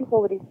 all these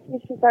people with these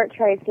huge dessert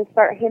trays just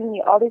start handing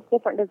you all these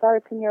different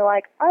desserts, and you're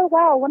like, oh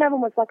wow! One of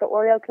them was like an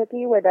Oreo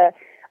cookie with a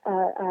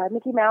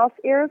Mickey Mouse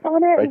ears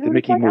on it. Right, the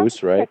Mickey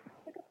Mouse, right?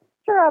 Took a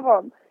picture of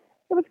them.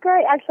 It was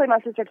great. Actually, my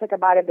sister took a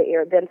bite of the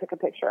ear, then took a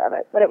picture of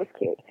it, but it was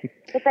cute.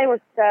 But they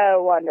were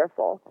so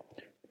wonderful.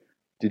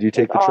 Did you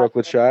take the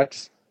chocolate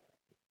shots?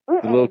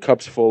 The little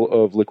cups full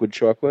of liquid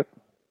chocolate?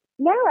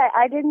 No,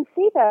 I didn't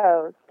see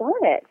those.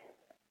 Darn it.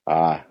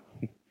 Ah.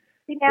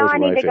 See, now I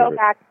need to go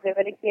back to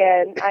it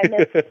again. I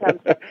missed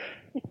something.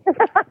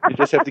 You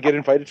just have to get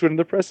invited to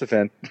another press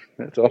event.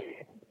 That's all.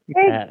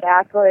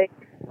 Exactly.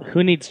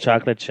 Who needs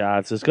chocolate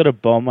shots? Just go to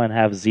Boma and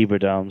have zebra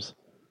domes.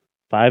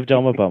 5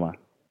 Doma Boma.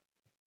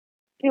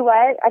 Do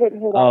what? I didn't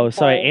hear that. Oh,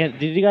 sorry.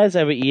 Did you guys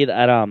ever eat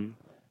at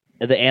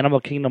the Animal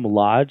Kingdom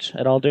Lodge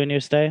at all during your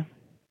stay?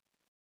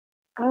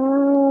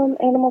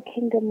 Animal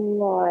Kingdom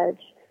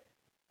Lodge.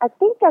 I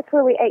think that's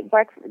where we ate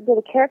did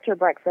a character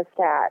breakfast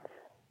at.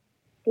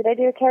 Did they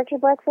do a character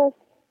breakfast?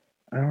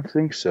 I don't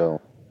think so.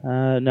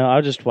 No, I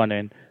was just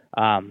wondering.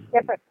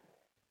 Different.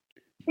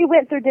 We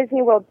went through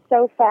Disney World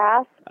so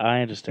fast.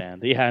 I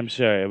understand. Yeah, I'm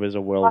sure it was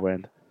a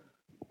whirlwind.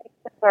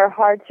 They're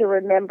hard to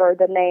remember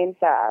the names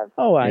of.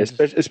 Oh,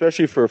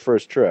 especially for a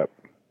first trip.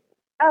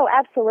 Oh,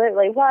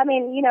 absolutely. Well, I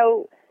mean,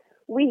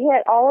 we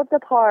hit all of the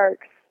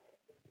parks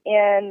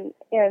in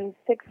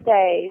 6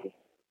 days.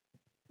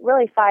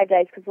 Really 5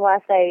 days, because the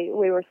last day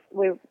we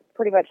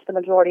pretty much the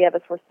majority of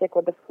us were sick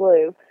with the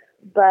flu,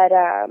 but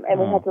and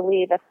we had to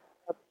leave.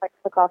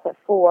 Took off at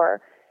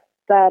 4,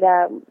 but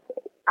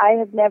I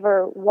have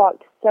never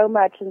walked so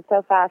much and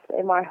so fast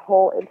in my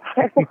whole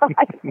entire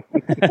life.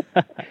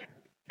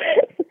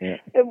 Yeah.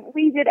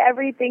 We did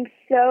everything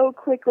so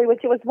quickly,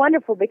 which it was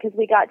wonderful because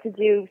we got to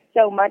do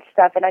so much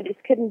stuff, and I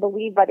just couldn't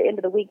believe by the end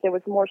of the week there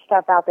was more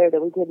stuff out there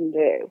that we didn't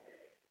do.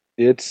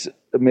 It's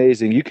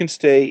amazing. You can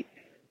stay,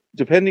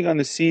 depending on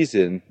the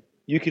season,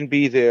 you can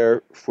be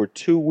there for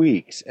 2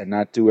 weeks and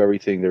not do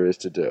everything there is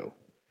to do.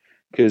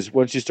 Because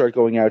once you start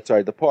going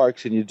outside the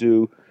parks and you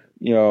do,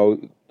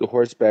 the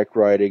horseback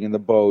riding and the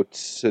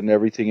boats and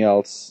everything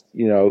else,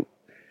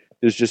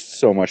 there's just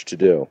so much to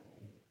do.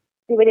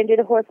 See, we didn't do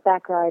the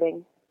horseback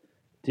riding.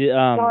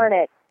 Darn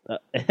it.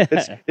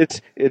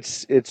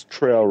 It's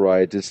trail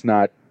rides. It's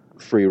not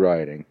free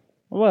riding.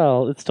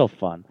 Well, it's still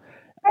fun.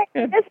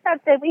 This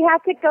something we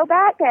have to go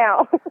back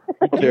now.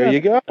 There you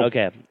go.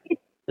 Okay.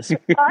 Us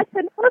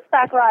and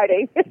horseback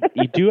riding.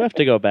 You do have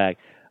to go back.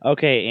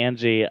 Okay,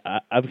 Angie,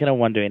 I'm kind of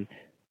wondering,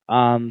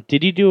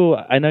 did you do,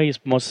 I know you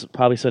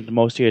probably spent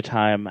most of your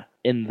time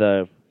in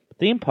the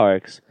theme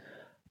parks,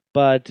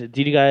 but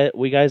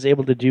were you guys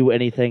able to do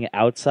anything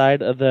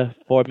outside of the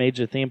 4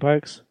 major theme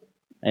parks?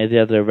 Any of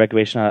the other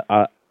recreational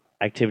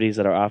activities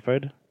that are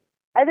offered?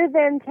 Other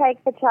than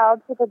take the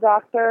child to the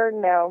doctor,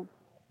 no.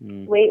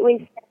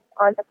 We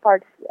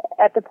stayed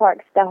at the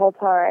parks the whole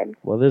time.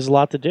 Well, there's a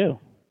lot to do.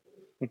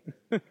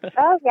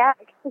 Oh yeah,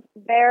 it's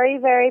very,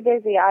 very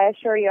busy. I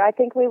assure you. I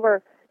think we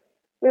were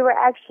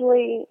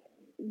actually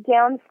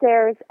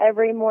downstairs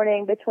every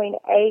morning between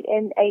 8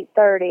 and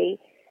 8:30,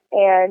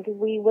 and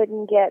we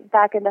wouldn't get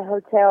back in the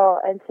hotel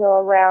until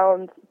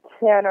around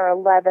 10 or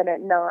 11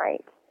 at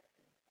night.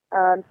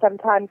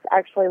 Sometimes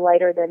actually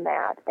later than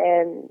that.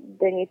 And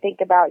then you think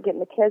about getting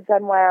the kids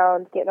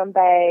unwound, getting them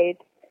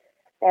bathed,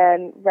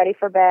 and ready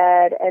for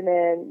bed, and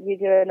then you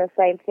doing the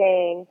same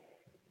thing.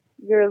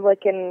 You're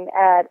looking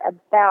at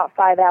about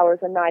 5 hours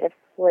a night of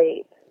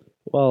sleep.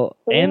 Well,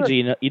 so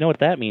Angie, you know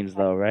what that means,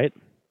 though, right?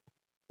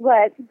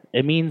 What?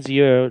 It means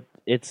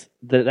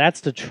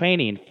that's the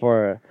training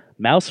for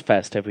Mouse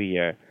Fest every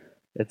year.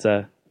 It's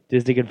a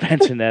Disney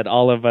convention that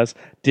all of us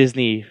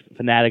Disney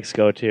fanatics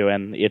go to,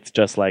 and it's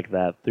just like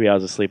that, 3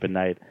 hours of sleep a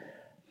night.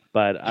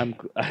 But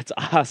it's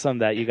awesome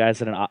that you guys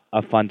had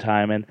a fun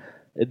time. And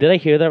did I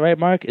hear that right,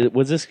 Mark?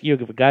 Was this your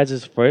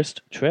guys'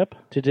 first trip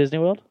to Disney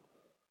World?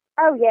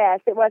 Oh,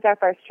 yes, it was our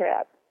first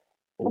trip.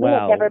 Wow. We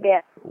had never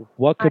been.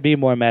 What could be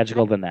more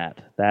magical than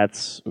that?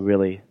 That's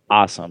really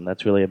awesome.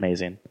 That's really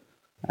amazing.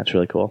 That's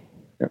really cool.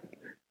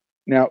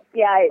 Now,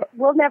 yeah,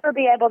 we'll never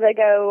be able to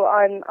go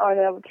on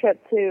a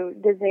trip to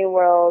Disney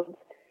World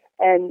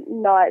and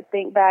not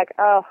think back,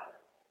 oh,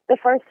 the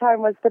first time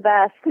was the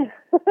best.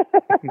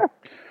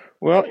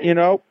 Well,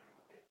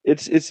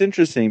 it's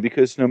interesting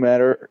because no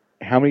matter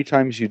how many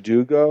times you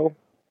do go,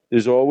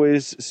 there's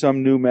always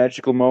some new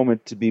magical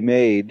moment to be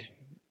made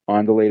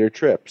on the later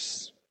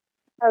trips.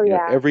 Oh,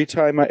 yeah. Every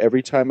time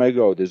I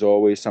go, there's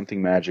always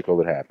something magical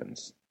that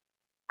happens.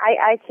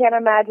 I can't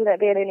imagine it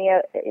being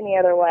any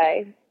other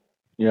way.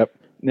 Yep.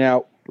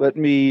 Now, let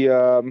me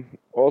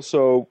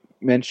also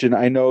mention,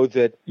 I know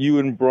that you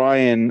and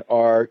Brian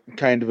are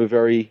kind of a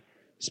very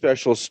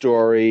special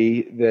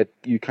story, that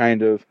you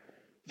kind of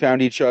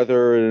found each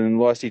other and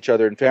lost each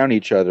other and found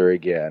each other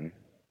again.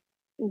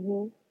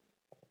 Mm-hmm.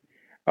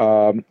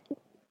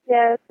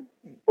 Yes.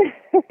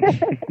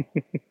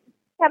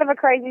 Kind of a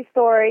crazy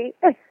story.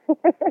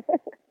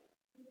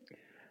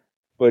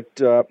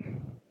 But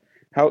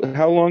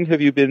how long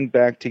have you been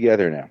back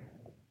together now?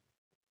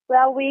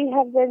 Well, we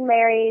have been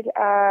married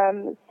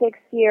 6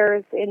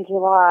 years in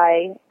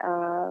July.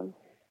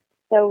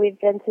 So we've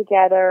been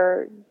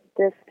together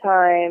this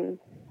time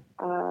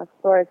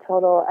for a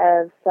total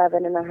of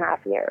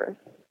 7.5 years.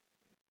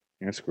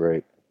 That's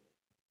great.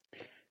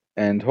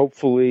 And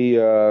hopefully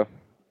a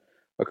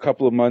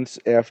couple of months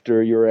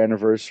after your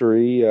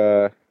anniversary,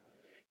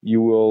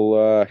 you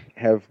will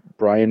have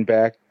Brian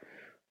back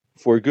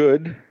for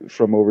good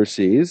from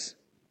overseas.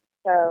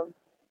 So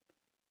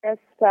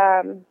it's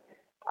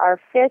our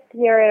 5th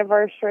year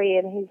anniversary,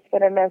 and he's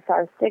going to miss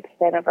our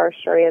 6th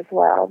anniversary as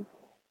well.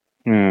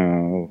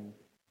 Oh.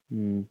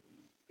 Mm.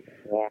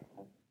 Yeah.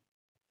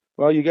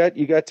 Well, you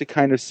got to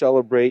kind of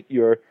celebrate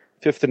your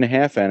 5th and a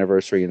half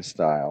anniversary in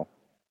style.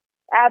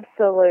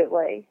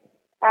 Absolutely.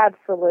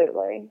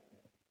 Absolutely.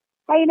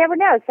 Hey, you never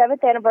know.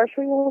 7th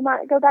anniversary, we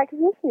might go back to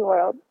Disney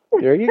World.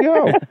 There you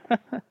go.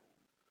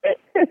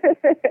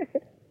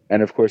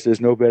 And, of course,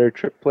 there's no better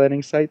trip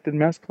planning site than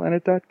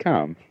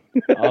mouseplanet.com.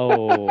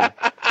 Oh.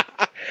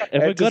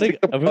 If we're going to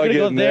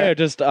go there,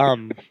 just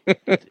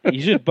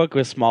you should book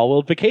with Small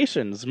World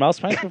Vacations, Mouse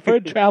Planet's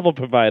preferred travel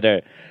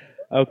provider.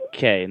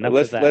 Okay,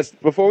 let's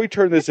before we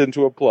turn this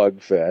into a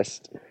plug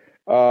fest.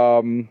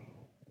 Angie,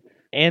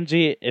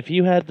 if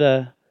you had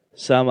to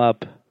sum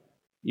up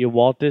your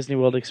Walt Disney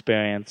World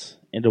experience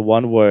into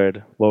one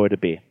word, what would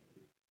it be?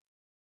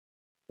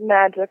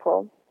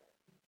 Magical.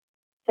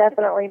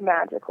 Definitely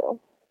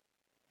magical.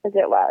 As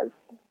it was.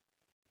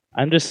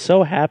 I'm just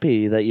so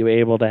happy that you were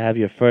able to have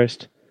your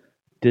first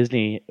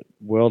Disney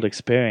World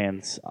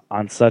experience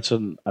on such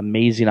an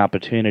amazing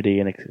opportunity,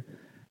 and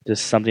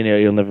just something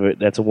that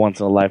that's a once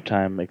in a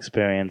lifetime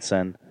experience.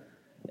 And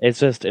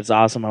it's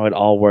awesome how it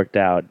all worked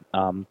out.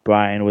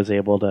 Brian was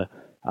able to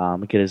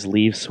get his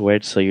leave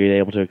switched, so you're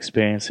able to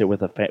experience it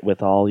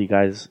with all you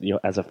guys,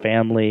 as a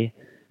family.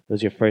 It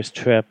was your first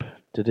trip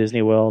to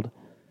Disney World.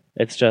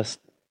 It's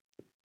just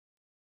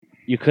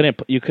you couldn't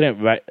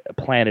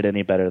plan it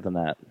any better than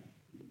that.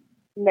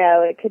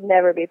 No, it could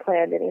never be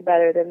planned any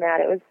better than that.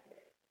 It was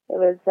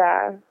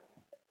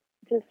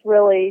just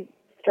really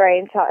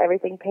strange how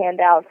everything panned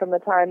out from the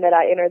time that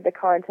I entered the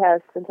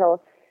contest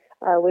until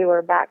we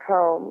were back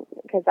home,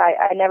 because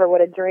I never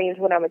would have dreamed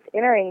when I was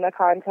entering the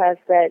contest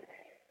that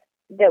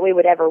we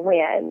would ever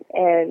win.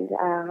 And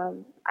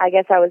I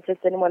guess I was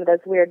just in one of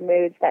those weird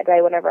moods that day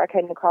whenever I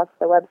came across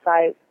the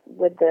website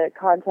with the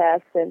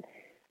contest, and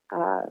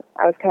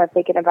I was kind of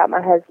thinking about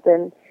my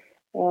husband,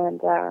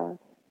 and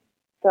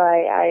so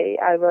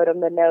I wrote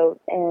him the note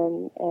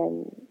and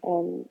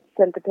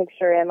sent the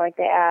picture in like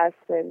they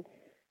asked, and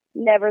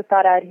never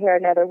thought I'd hear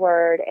another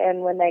word.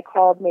 And when they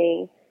called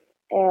me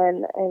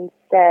and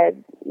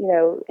said,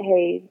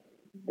 hey,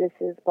 this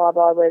is blah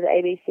blah with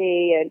ABC,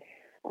 and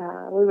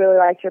we really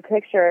liked your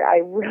picture, I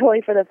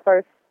really, for the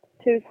first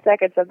 2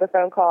 seconds of the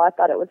phone call, I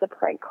thought it was a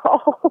prank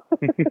call.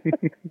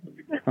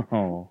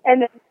 Oh.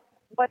 And then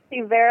once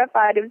he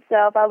verified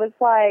himself, I was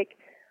like,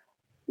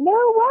 no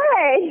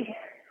way.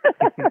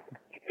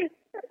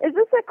 is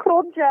this a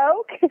cool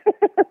joke?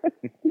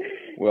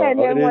 Well, And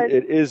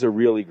it is a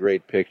really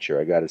great picture.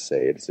 I got to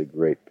say, it's a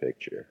great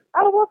picture.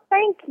 Oh, well,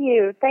 thank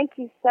you. Thank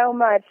you so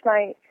much.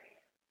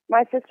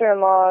 My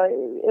sister-in-law,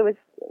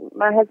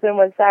 my husband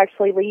was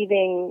actually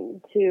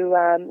leaving to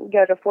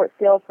go to Fort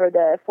Sill for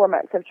the 4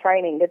 months of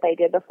training that they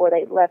did before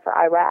they left for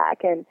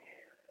Iraq, and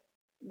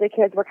the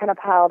kids were kind of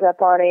piled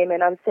up on him,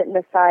 and I'm sitting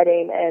beside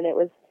him, and it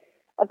was,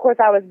 of course,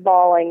 I was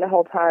bawling the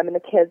whole time, and the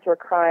kids were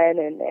crying,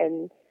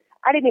 and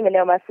I didn't even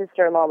know my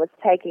sister-in-law was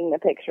taking the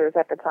pictures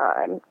at the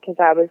time, because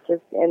I was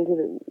just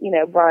into,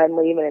 Brian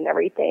leaving and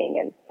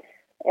everything,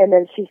 and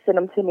then she sent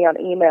them to me on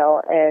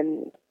email,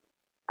 and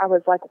I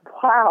was like,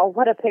 wow,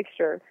 what a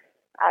picture.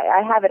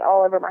 I have it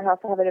all over my house.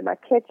 I have it in my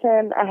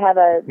kitchen. I have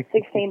a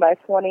 16 by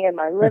 20 in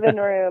my living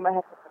room. I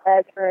have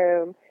a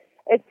bedroom.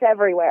 It's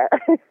everywhere.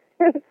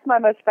 It's my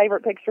most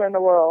favorite picture in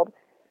the world.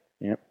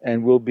 Yep.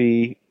 And we'll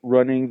be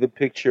running the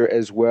picture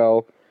as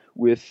well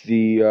with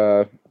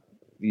the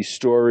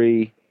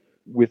story,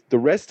 with the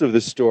rest of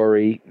the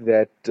story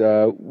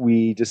that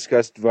we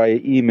discussed via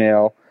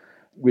email,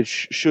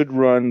 which should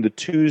run the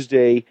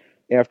Tuesday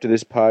after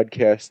this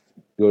podcast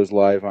goes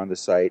live on the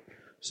site.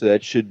 So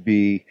that should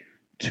be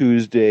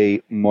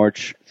Tuesday,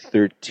 March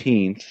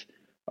 13th.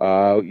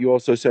 You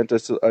also sent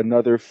us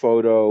another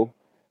photo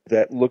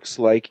that looks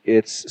like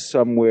it's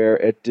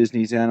somewhere at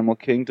Disney's Animal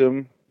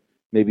Kingdom,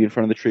 maybe in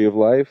front of the Tree of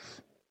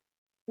Life.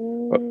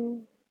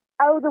 Oh,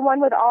 the one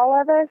with all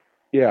of us?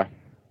 Yeah.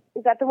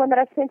 Is that the one that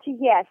I sent you?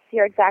 Yes,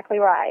 you're exactly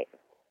right.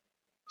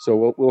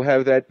 So we'll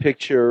have that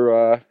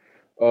picture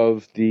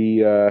of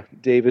the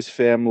Davis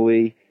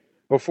family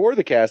before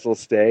the castle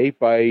stay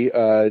by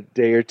a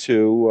day or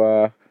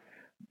two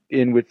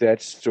in with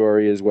that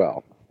story as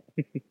well.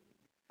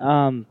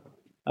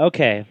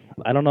 Okay.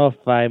 I don't know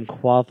if I'm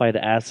qualified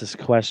to ask this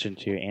question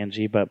to you,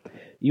 Angie, but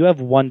you have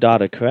one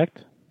daughter,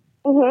 correct?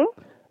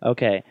 Mm-hmm.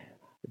 Okay.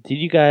 Did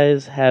you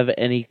guys have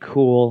any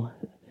cool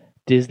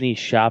Disney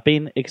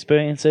shopping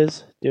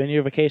experiences during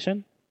your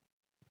vacation?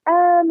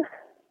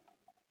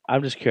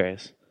 I'm just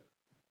curious.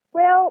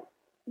 Well,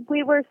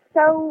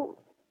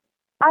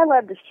 I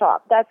love to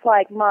shop. That's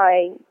like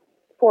my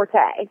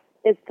forte,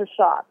 is to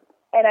shop.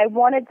 And I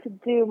wanted to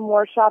do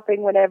more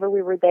shopping whenever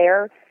we were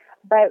there,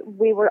 but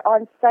we were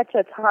on such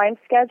a time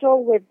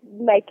schedule with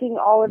making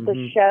all of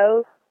the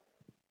shows,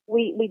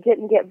 we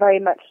didn't get very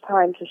much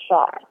time to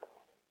shop.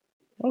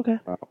 Okay.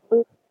 We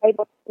were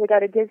able to go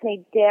to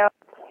Disney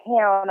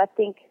downtown, I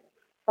think,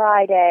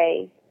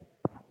 Friday.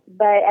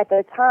 But at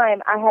the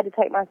time, I had to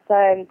take my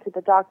son to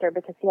the doctor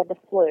because he had the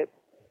flu.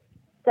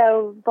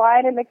 So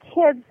Brian and the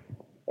kids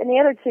and the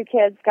other two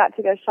kids got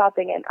to go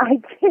shopping, and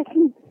I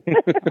didn't.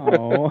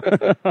 Oh.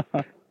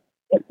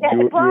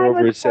 You were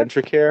over at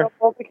Centricare?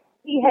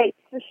 He hates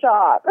to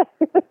shop.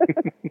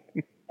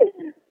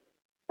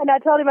 And I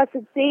told him, I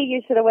said, see,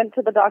 you should have went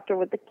to the doctor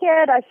with the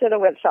kid. I should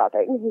have went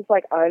shopping. He's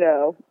like, I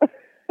know.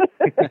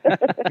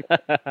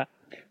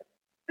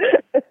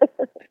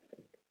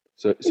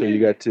 So you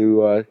got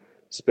to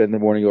spend the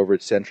morning over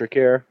at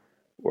Centricare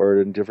or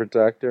at a different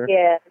doctor?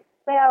 Yeah.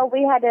 Well,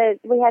 we had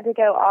to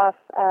go off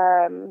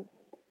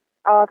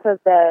of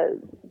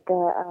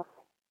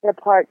the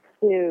park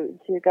to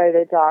go to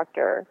the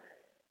doctor.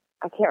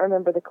 I can't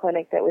remember the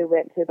clinic that we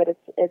went to, but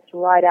it's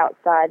right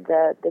outside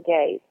the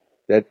gate.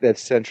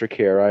 That's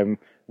Centricare. I'm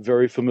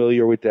very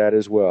familiar with that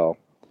as well.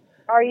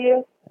 Are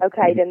you?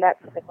 Okay, then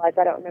that's what it was.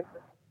 I don't remember.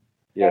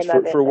 Yes,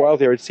 for a while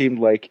there, it seemed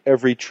like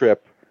every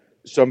trip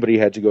somebody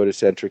had to go to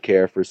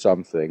Centricare for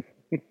something.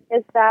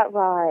 Is that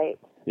right?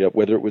 Yeah,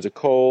 whether it was a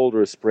cold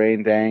or a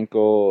sprained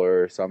ankle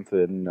or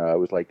something, it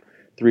was like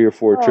 3 or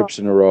 4 trips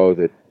in a row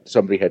that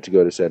somebody had to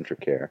go to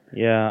Centricare.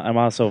 Yeah, I'm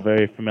also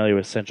very familiar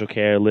with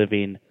Centricare,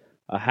 living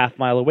a half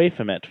mile away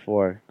from it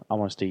for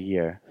almost a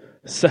year.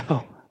 So,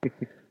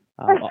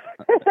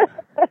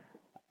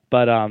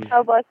 but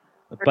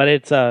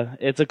it's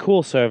a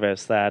cool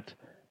service that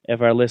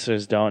if our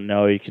listeners don't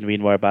know, you can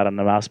read more about on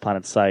the Mouse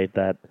Planet site.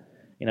 That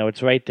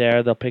it's right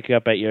there. They'll pick you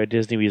up at your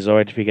Disney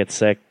resort if you get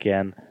sick,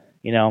 and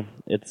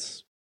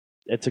it's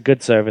a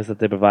good service that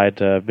they provide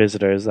to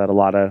visitors that a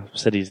lot of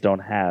cities don't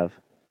have.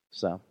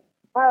 So.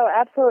 Oh,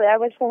 absolutely! I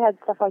wish they had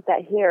stuff like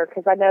that here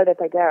because I know that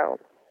they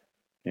don't.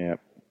 Yeah.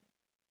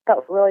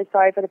 Felt really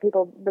sorry for the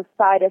people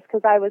beside us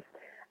because I was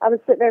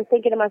sitting there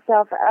thinking to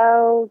myself,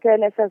 oh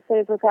goodness, as soon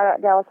as we got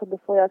out Dallas with the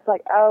flu, I was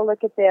like, oh,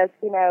 look at this,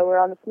 we're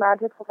on this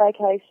magical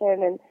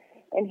vacation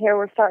and here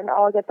we're starting to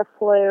all get the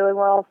flu and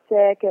we're all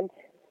sick, and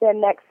then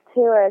next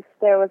to us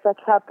there was a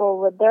couple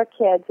with their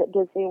kids at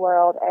Disney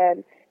World,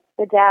 and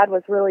the dad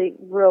was really,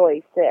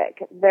 really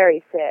sick,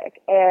 very sick,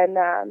 and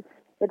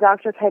the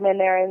doctor came in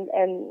there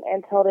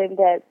and told him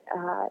that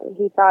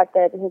he thought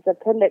that his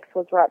appendix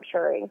was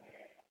rupturing.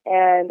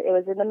 And it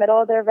was in the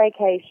middle of their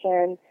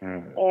vacation,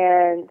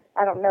 and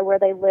I don't know where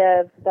they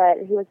live,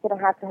 but he was going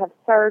to have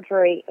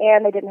surgery,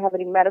 and they didn't have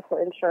any medical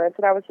insurance.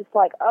 And I was just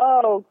like,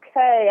 oh,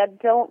 okay, I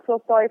don't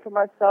feel sorry for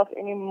myself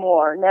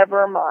anymore.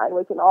 Never mind.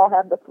 We can all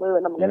have the flu,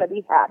 and I'm going to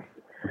be happy.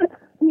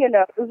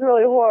 It was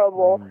really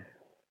horrible.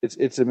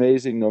 It's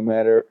amazing, no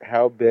matter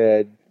how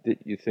bad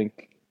that you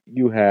think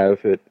you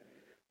have it,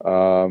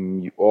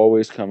 you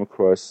always come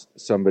across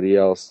somebody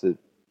else that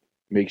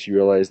makes you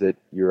realize that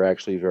you're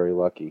actually very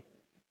lucky.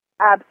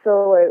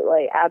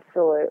 Absolutely,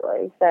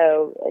 absolutely.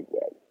 So it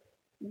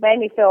made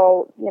me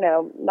feel,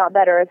 not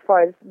better as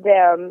far as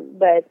them,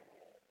 but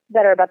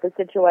better about the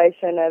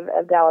situation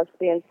of Dallas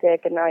being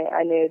sick, and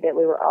I knew that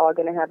we were all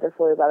going to have the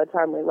flu by the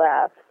time we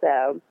left.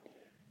 So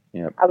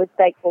Yep. I was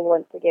thankful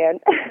once again.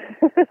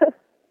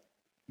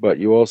 But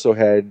you also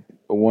had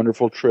a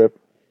wonderful trip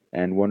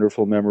and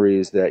wonderful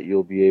memories that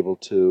you'll be able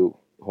to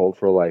hold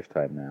for a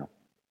lifetime now.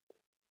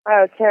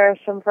 Oh, cherish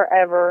them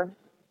forever.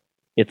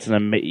 It's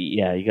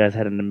you guys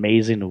had an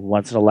amazing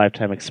once in a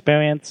lifetime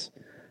experience,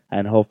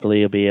 and hopefully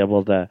you'll be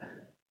able to,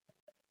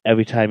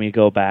 every time you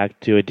go back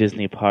to a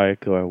Disney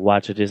park or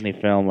watch a Disney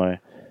film or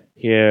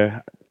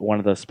hear one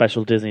of those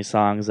special Disney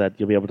songs, that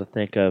you'll be able to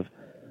think of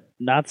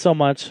not so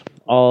much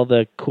all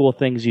the cool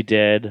things you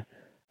did,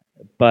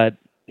 but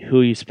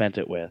who you spent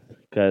it with,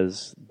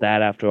 because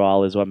that, after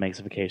all, is what makes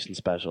a vacation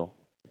special.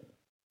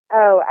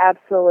 Oh,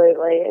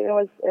 absolutely. It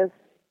was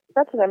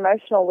such an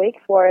emotional week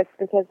for us,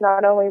 because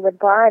not only with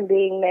Brian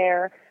being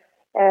there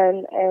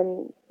and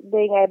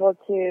being able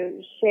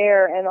to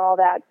share in all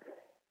that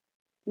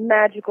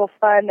magical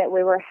fun that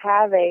we were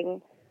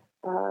having,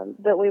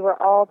 but we were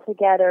all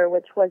together,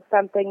 which was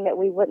something that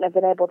we wouldn't have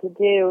been able to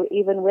do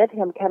even with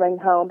him coming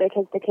home,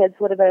 because the kids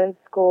would have been in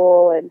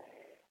school and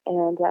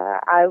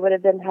I would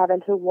have been having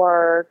to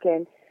work,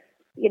 and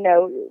we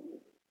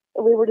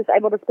were just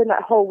able to spend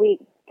that whole week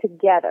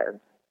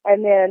together.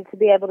 And then to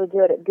be able to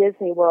do it at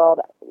Disney World,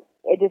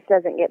 it just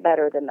doesn't get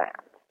better than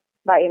that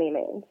by any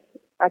means.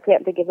 I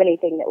can't think of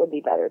anything that would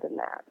be better than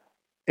that.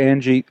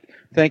 Angie,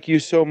 thank you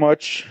so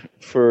much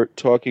for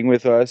talking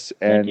with us.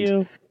 Thank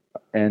you.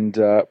 And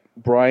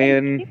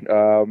Brian,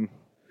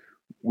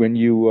 when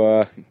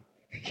you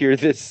hear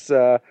this,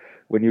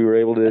 when you were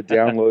able to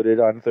download it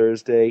on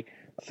Thursday,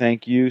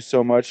 thank you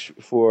so much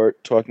for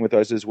talking with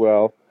us as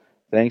well.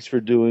 Thanks for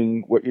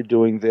doing what you're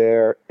doing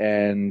there,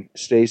 and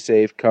stay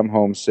safe. Come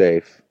home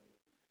safe.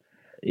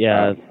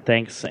 Yeah,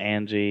 thanks,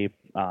 Angie,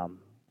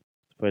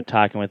 for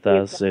talking with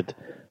us.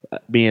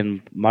 Me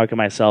and Mark and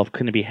myself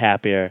couldn't be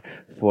happier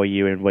for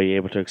you and what you're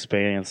able to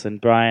experience. And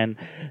Brian,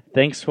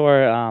 thanks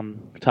for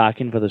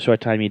talking for the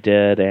short time you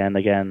did, and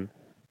again,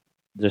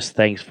 just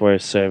thanks for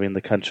serving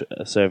the country,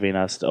 serving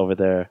us over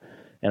there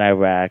in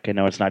Iraq. I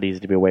know it's not easy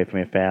to be away from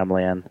your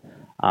family, and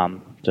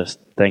just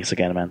thanks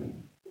again, man.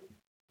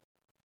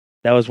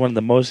 That was one of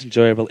the most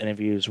enjoyable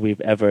interviews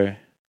we've ever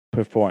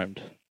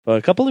performed for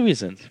a couple of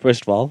reasons.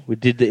 First of all, we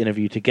did the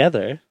interview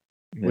together,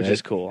 which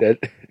is cool. That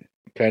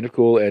kind of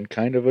cool and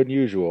kind of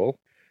unusual.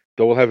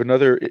 Though we'll have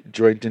another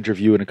joint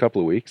interview in a couple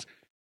of weeks.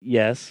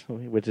 Yes,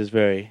 which is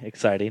very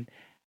exciting.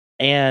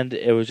 And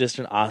it was just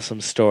an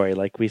awesome story.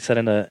 Like we said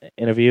in the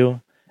interview,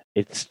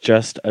 it's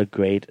just a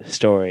great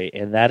story.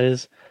 And that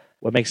is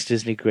what makes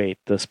Disney great,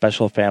 the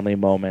special family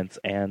moments.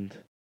 And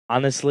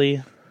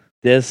honestly,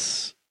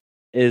 this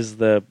is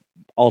the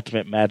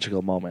ultimate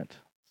magical moment.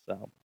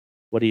 So,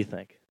 what do you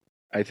think?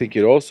 I think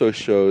it also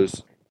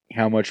shows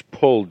how much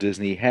pull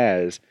Disney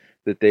has,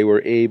 that they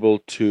were able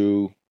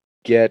to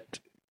get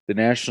the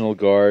National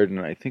Guard, and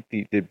I think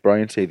did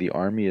Brian say the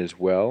Army as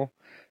well,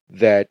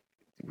 that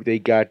they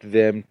got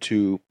them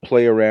to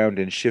play around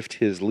and shift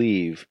his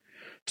leave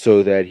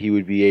so that he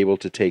would be able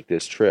to take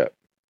this trip.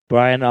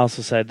 Brian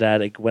also said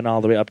that it went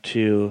all the way up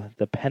to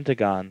the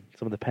Pentagon,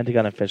 some of the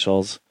Pentagon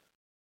officials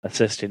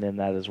assisting in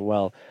that as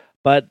well.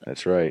 But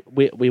that's right.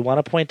 We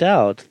want to point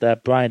out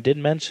that Brian did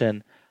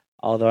mention,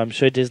 although I'm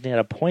sure Disney had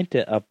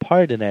a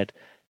part in it,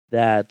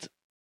 that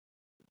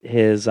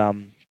his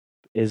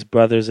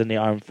brothers in the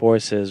armed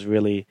forces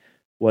really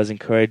was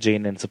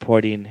encouraging and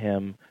supporting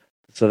him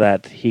so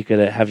that he could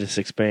have this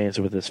experience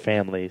with his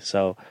family.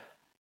 So,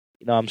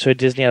 I'm sure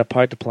Disney had a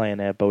part to play in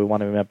it, but we want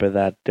to remember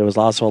that there was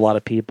also a lot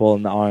of people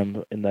in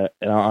our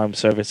armed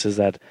services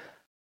that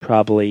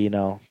probably,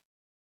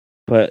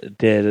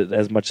 did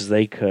as much as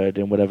they could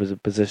in whatever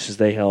positions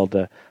they held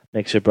to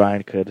make sure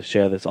Brian could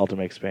share this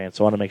ultimate experience.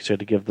 So I want to make sure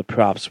to give the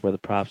props where the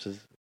props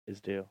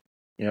is due.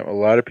 A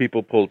lot of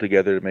people pulled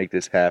together to make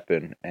this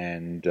happen,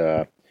 and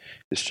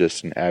it's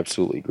just an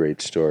absolutely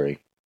great story.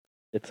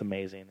 It's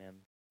amazing,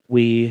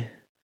 and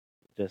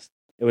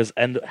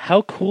and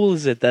how cool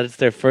is it that it's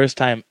their first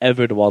time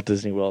ever to Walt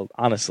Disney World?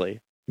 Honestly,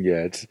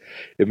 yeah,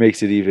 it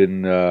makes it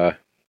even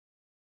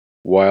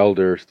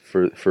wilder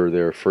for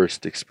their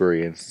first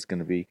experience. It's going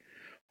to be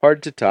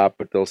hard to top,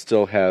 but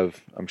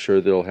I'm sure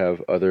they'll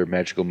have other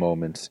magical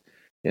moments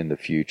in the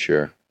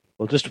future.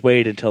 We'll just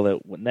wait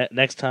until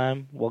next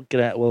time. We'll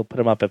put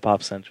them up at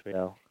Pop Century.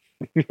 They'll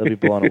be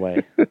blown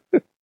away.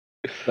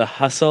 The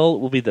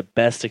hustle will be the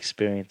best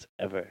experience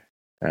ever.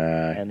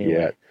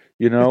 Anyway.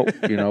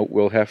 Yeah,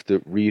 we'll have to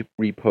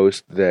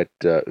repost that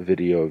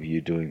video of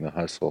you doing the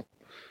hustle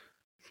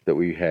that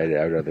we had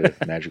out of the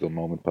Magical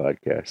Moment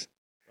podcast.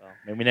 Well,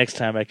 maybe next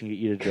time I can get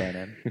you to join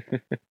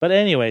in. But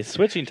anyway,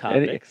 switching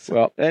topics.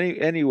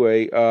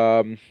 Anyway,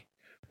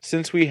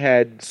 since we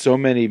had so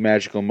many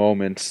magical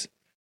moments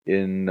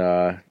in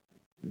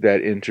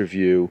that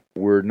interview,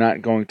 we're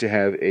not going to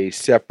have a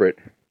separate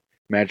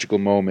magical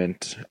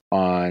moment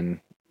on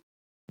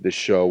the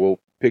show. We'll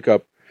pick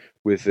up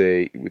with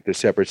the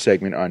separate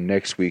segment on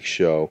next week's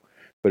show.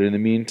 But in the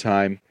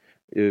meantime,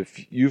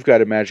 if you've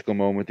got a magical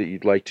moment that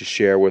you'd like to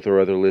share with our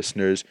other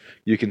listeners,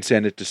 you can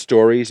send it to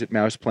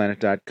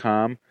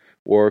stories@mouseplanet.com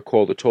or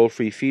call the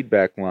toll-free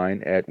feedback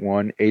line at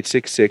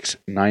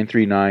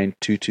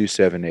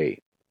 1-866-939-2278.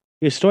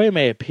 Your story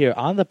may appear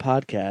on the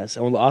podcast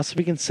and will also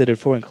be considered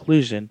for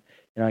inclusion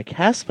in our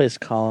Cast Place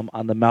column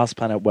on the Mouse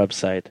Planet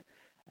website.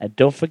 And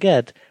don't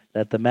forget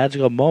that the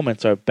magical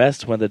moments are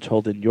best when they're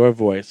told in your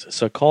voice,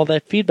 so call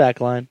that feedback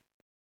line.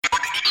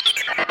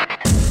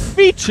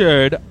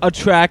 Featured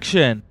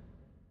Attraction.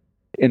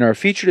 In our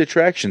Featured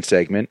Attraction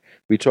segment,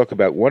 we talk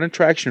about one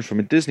attraction from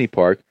a Disney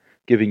park,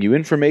 giving you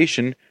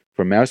information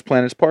from Mouse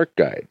Planet's park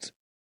guides.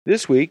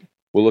 This week,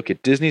 we'll look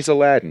at Disney's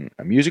Aladdin,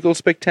 a musical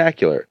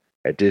spectacular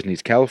at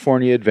Disney's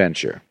California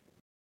Adventure.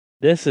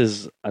 This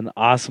is an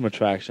awesome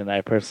attraction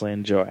I personally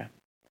enjoy.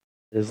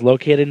 It is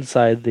located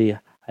inside the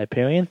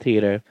Hyperion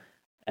Theater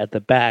at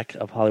the back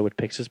of Hollywood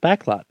Pictures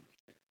backlot.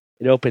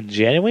 It opened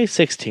January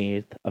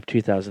 16th of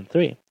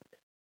 2003.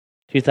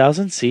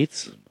 2,000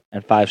 seats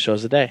and 5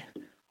 shows a day.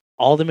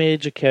 All the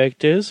major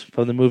characters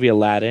from the movie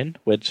Aladdin,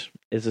 which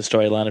is the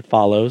storyline it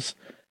follows,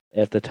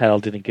 if the title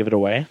didn't give it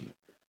away,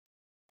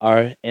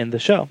 are in the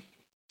show.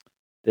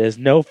 There's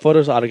no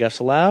photos or autographs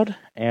allowed,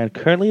 and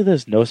currently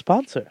there's no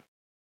sponsor.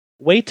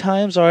 Wait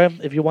times are,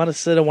 if you want to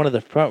sit in one of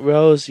the front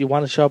rows, you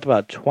want to show up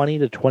about 20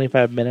 to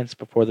 25 minutes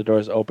before the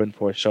doors open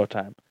for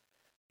showtime.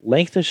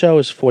 Length of show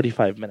is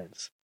 45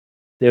 minutes.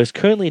 There's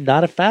currently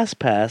not a fast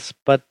pass,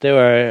 but there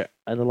are,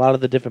 in a lot of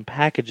the different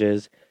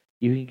packages,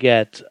 you can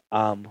get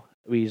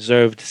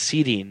reserved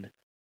seating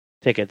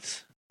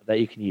tickets that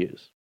you can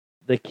use.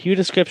 The queue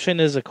description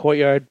is a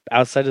courtyard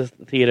outside of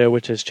the theater,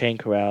 which has chain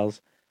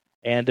corrals,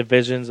 and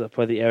divisions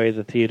for the area of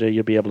the theater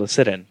you'll be able to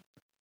sit in.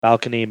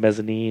 Balcony,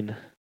 mezzanine,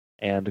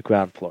 and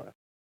ground floor.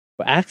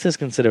 For access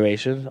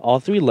considerations, all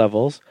 3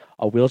 levels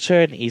are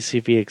wheelchair and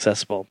ECV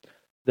accessible,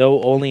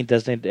 though only in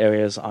designated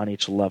areas on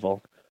each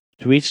level.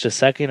 To reach the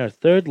 2nd or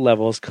 3rd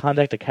levels,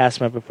 contact a cast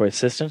member for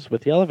assistance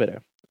with the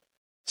elevator.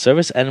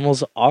 Service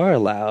animals are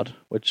allowed,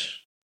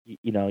 which,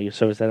 your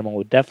service animal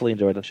would definitely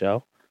enjoy the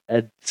show.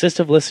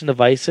 Assistive listening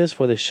devices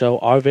for the show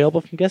are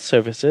available from guest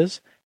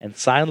services, and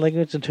sign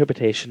language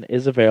interpretation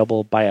is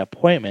available by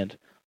appointment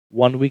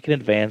 1 week in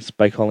advance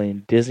by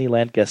calling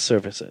Disneyland Guest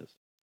Services.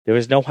 There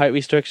is no height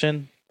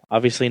restriction,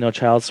 obviously no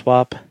child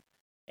swap,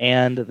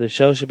 and the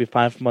show should be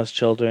fine for most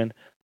children,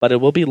 but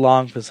it will be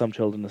long for some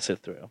children to sit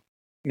through.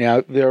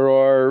 Now, there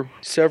are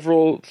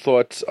several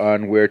thoughts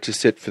on where to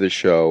sit for the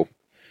show.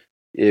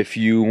 If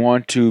you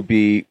want to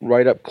be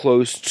right up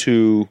close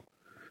to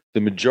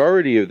the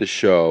majority of the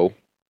show,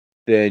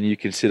 then you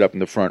can sit up in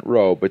the front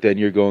row, but then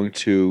you're going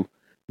to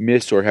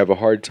miss or have a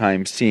hard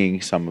time seeing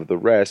some of the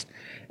rest,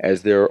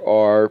 as there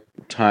are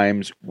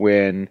times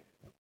when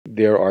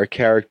there are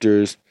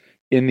characters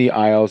in the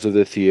aisles of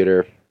the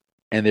theater,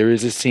 and there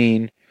is a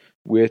scene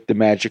with the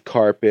magic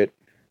carpet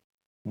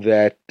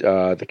that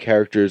the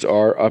characters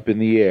are up in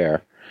the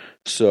air.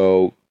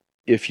 So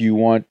if you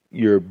want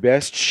your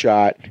best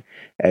shot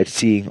at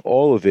seeing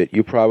all of it,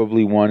 you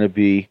probably want to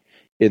be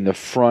in the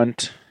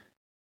front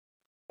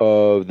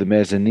of the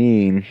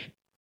mezzanine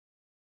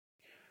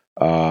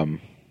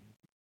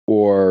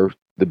or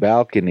the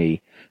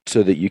balcony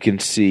so that you can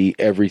see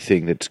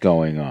everything that's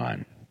going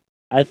on.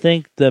 I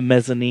think the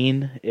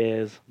mezzanine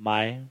is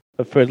my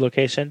preferred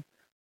location.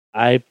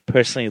 I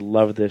personally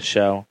love this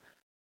show.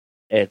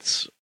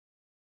 It's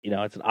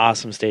it's an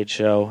awesome stage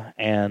show,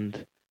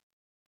 and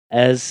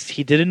as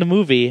he did in the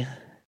movie,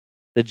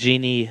 the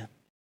genie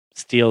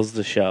steals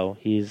the show.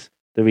 He's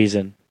the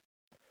reason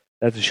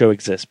that the show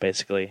exists,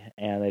 basically,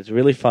 and it's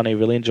really funny,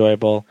 really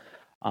enjoyable.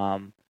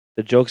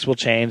 The jokes will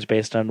change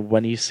based on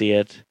when you see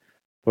it.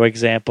 For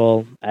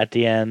example, at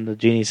the end, the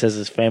genie says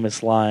his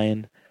famous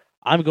line,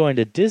 "I'm going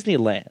to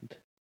Disneyland,"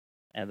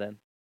 and then,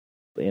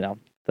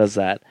 does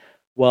that.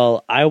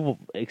 Well, I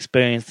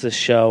experienced this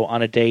show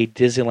on a day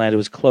Disneyland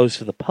was closed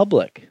to the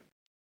public,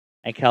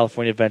 and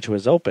California Adventure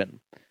was open.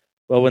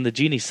 Well, when the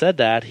genie said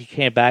that, he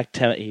came back.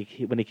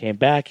 When he came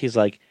back, he's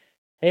like,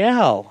 "Hey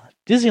Al,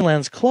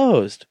 Disneyland's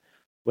closed,"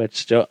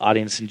 which the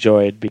audience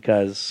enjoyed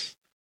because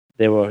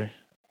the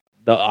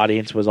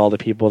audience was all the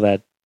people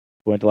that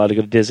weren't allowed to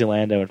go to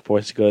Disneyland and were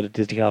forced to go to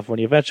Disney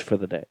California Adventure for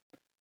the day.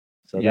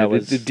 So yeah, that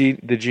was the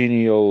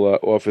genie will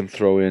often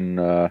throw in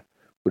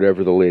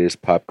whatever the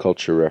latest pop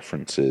culture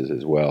reference is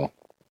as well,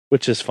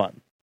 which is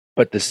fun.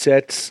 But the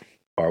sets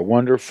are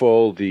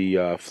wonderful.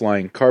 The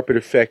flying carpet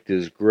effect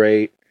is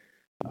great.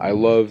 I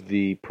love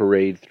the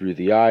parade through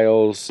the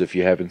aisles. If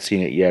you haven't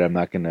seen it yet, I'm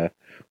not going to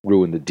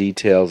ruin the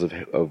details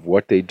of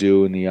what they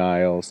do in the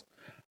aisles.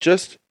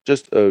 Just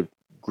a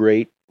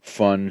great,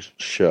 fun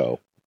show.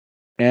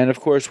 And, of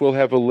course, we'll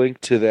have a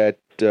link to that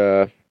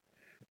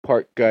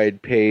park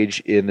guide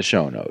page in the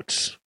show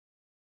notes.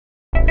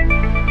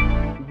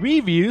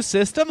 Review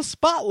System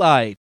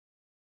Spotlight.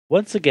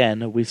 Once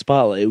again, we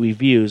spotlight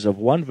reviews of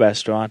one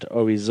restaurant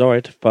or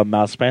resort from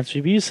MouseSpan's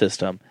review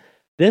system.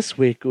 This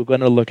week, we're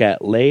going to look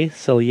at Les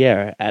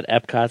Celliers at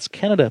Epcot's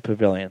Canada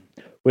Pavilion,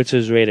 which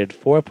is rated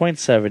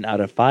 4.7 out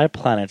of 5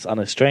 planets on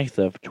a strength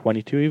of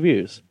 22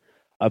 reviews.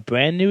 A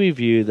brand new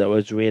review that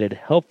was rated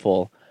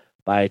helpful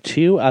by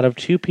 2 out of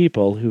 2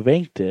 people who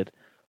ranked it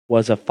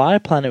was a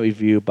 5-planet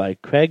review by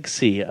Craig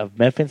C. of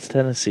Memphis,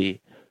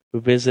 Tennessee,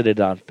 who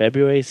visited on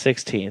February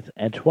 16th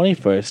and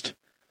 21st.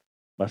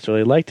 Must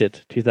really liked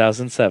it,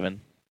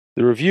 2007.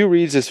 The review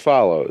reads as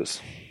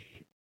follows.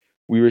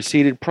 We were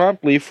seated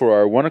promptly for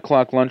our 1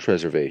 o'clock lunch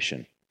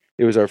reservation.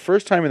 It was our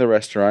first time in the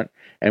restaurant,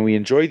 and we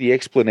enjoyed the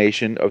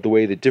explanation of the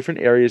way the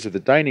different areas of the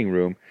dining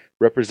room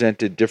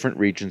represented different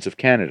regions of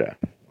Canada.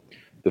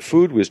 The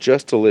food was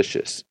just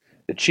delicious.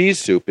 The cheese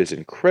soup is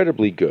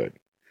incredibly good.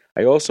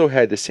 I also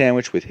had the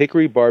sandwich with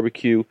hickory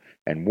barbecue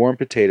and warm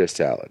potato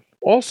salad,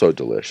 also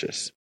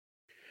delicious.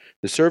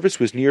 The service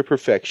was near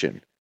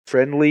perfection.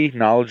 Friendly,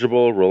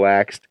 knowledgeable,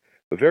 relaxed,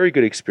 a very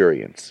good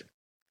experience.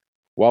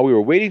 While we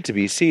were waiting to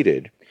be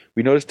seated,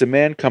 we noticed a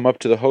man come up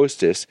to the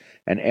hostess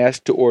and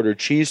ask to order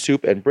cheese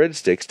soup and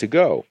breadsticks to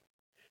go.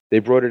 They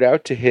brought it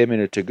out to him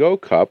in a to-go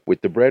cup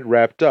with the bread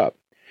wrapped up.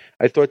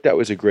 I thought that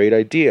was a great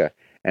idea,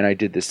 and I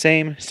did the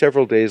same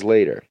several days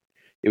later.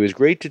 It was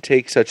great to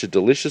take such a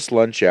delicious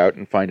lunch out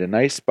and find a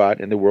nice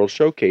spot in the World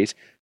Showcase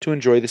to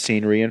enjoy the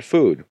scenery and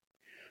food.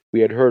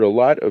 We had heard a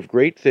lot of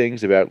great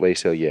things about Les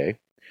Celliers,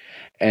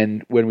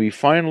 and when we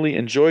finally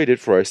enjoyed it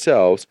for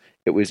ourselves,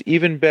 it was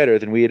even better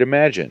than we had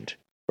imagined.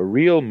 A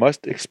real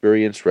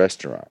must-experience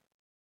restaurant.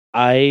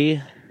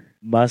 I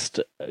must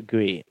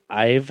agree.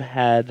 I've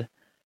had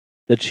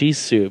the cheese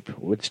soup,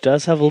 which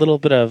does have a little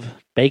bit of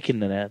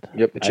bacon in it.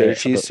 Yep, the cheddar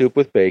cheese soup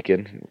with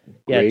bacon.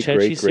 Great,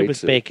 cheddar cheese soup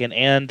with bacon.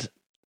 And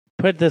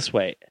put it this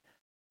way,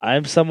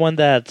 I'm someone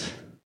that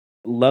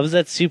loves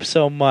that soup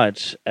so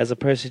much as a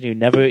person who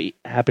never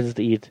happens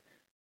to eat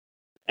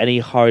any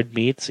hard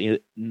meats,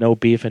 no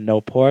beef and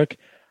no pork.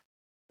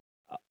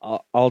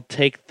 I'll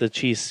take the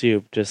cheese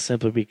soup just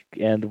simply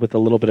and with a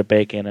little bit of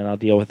bacon, and I'll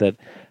deal with it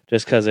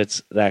just because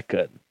it's that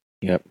good.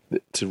 Yep,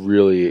 it's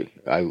really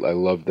I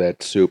love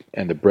that soup,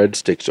 and the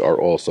breadsticks are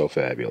also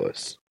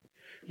fabulous.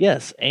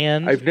 Yes,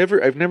 and I've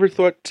never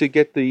thought to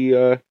get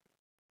the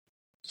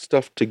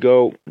stuff to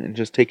go and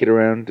just take it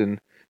around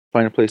and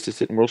find a place to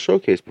sit in World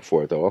Showcase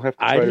before, though. I'll have to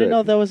try that. I didn't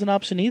know that was an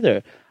option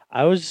either.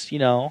 I was,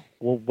 when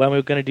we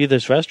were going to do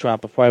this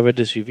restaurant, before I read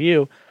this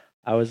review,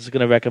 I was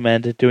going to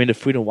recommend doing the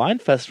Food and Wine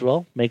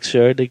Festival. Make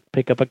sure to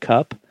pick up a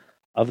cup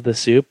of the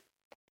soup,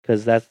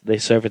 because they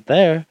serve it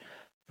there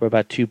for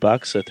about $2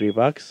 or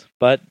 $3.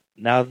 But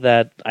now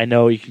that I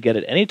know you can get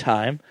it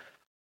anytime,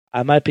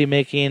 I might be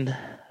making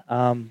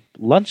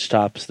lunch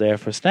stops there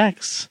for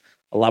snacks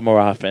a lot more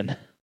often.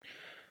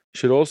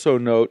 Should also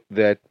note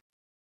that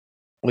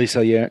Les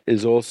Celliers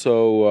is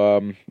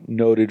also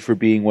noted for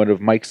being one of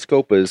Mike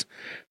Scopa's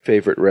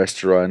favorite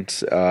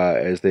restaurants,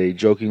 as they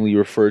jokingly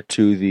refer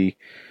to the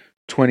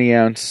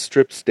 20-ounce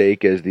strip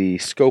steak as the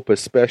Scopa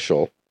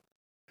Special.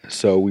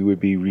 So we would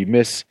be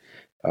remiss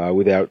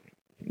without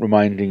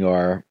reminding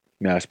our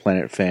Mouse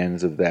Planet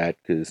fans of that,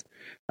 because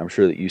I'm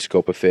sure that you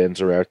Scopa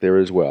fans are out there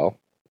as well.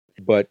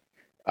 But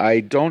I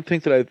don't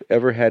think that I've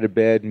ever had a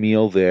bad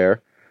meal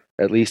there,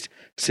 at least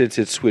since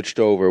it switched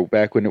over.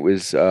 Back when it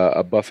was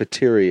a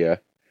buffeteria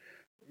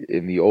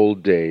in the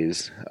old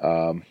days,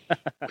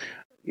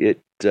 it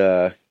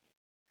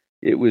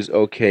was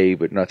okay,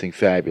 but nothing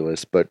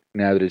fabulous. But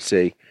now that it's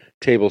a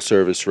table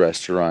service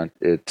restaurant,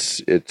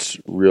 it's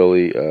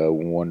really a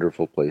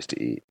wonderful place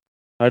to eat.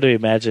 Hard to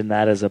imagine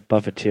that as a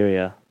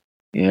buffeteria.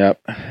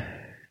 Yep.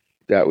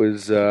 That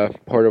was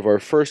part of our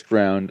first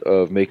round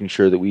of making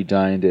sure that we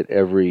dined at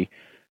every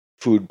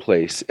food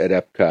place at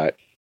Epcot.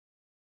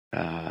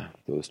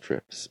 Those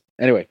trips.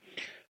 Anyway,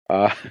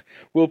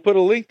 we'll put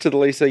a link to the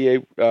Les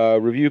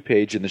Celliers review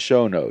page in the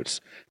show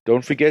notes.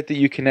 Don't forget that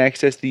you can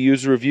access the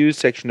user reviews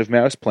section of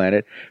Mouse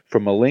Planet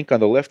from a link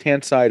on the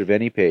left-hand side of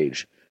any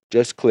page.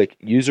 Just click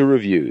User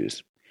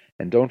Reviews.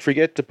 And don't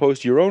forget to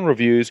post your own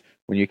reviews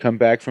when you come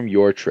back from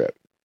your trip.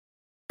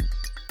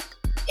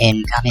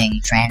 Incoming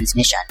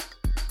transmission.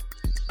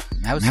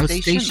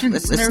 MouseStation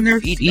listener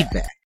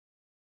feedback.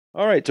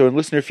 All right, so in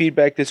listener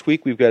feedback this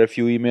week, we've got a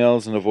few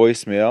emails and a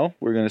voicemail.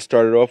 We're going to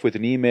start it off with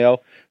an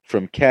email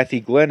from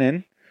Kathy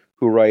Glennon,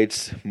 who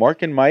writes,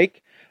 Mark and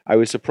Mike, I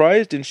was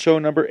surprised in show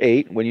number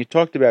 8 when you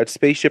talked about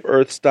Spaceship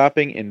Earth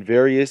stopping in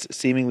various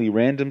seemingly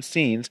random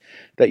scenes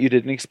that you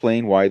didn't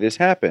explain why this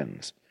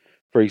happens.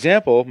 For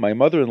example, my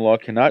mother-in-law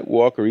cannot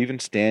walk or even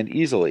stand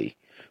easily.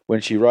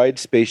 When she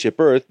rides Spaceship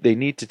Earth, they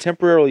need to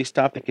temporarily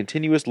stop the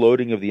continuous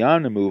loading of the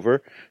Omnimover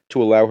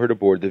to allow her to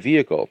board the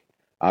vehicle.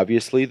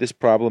 Obviously, this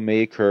problem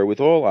may occur with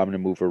all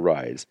Omnimover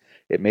rides.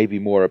 It may be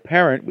more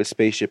apparent with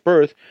Spaceship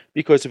Earth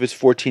because of its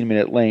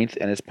 14-minute length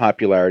and its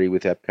popularity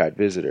with Epcot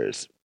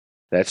visitors.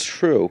 That's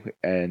true,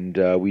 and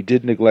we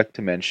did neglect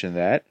to mention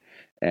that,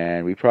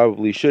 and we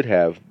probably should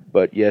have.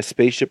 But yes,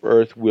 Spaceship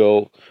Earth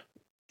will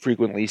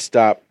frequently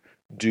stop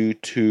due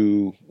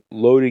to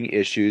loading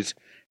issues,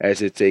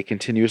 as it's a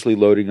continuously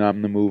loading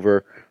on the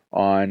mover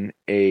on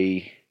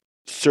a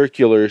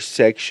circular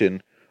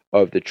section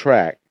of the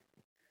track.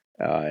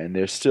 And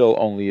there's still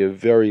only a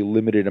very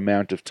limited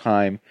amount of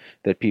time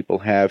that people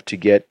have to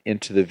get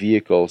into the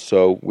vehicle.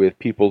 So with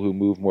people who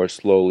move more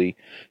slowly,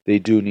 they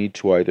do need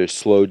to either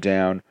slow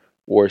down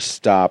or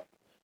stop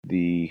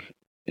the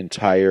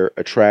entire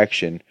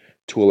attraction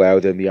to allow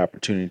them the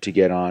opportunity to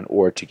get on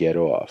or to get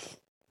off.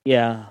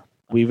 Yeah,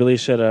 we really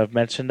should have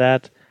mentioned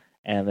that,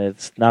 and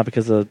it's not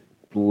because of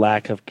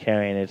lack of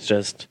caring. It's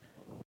just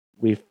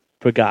we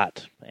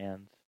forgot,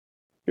 and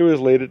it was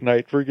late at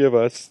night. Forgive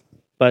us.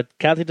 But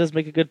Kathy does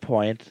make a good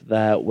point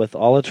that with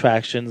all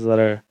attractions that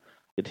are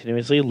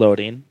continuously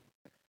loading,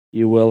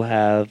 you will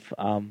have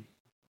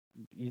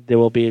there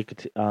will be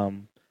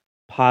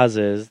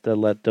pauses that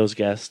let those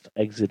guests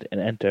exit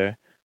and enter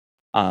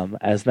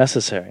as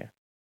necessary.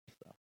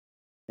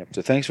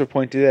 So thanks for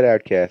pointing that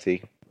out,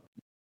 Kathy.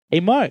 Hey,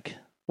 Mark.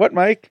 What,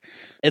 Mike?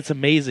 It's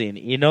amazing.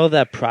 You know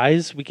that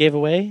prize we gave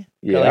away?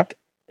 Yeah.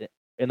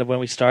 When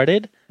we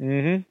started?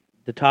 Mm-hmm.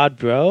 The Todd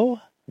Bro?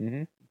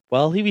 Mm-hmm.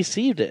 Well, he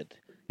received it.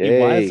 Hey.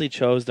 He wisely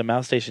chose the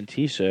MouseStation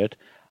t-shirt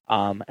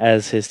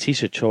as his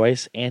t-shirt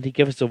choice, and he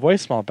gave us a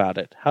voicemail about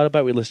it. How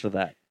about we listen to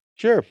that?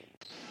 Sure.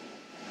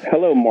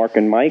 Hello, Mark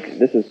and Mike.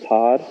 This is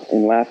Todd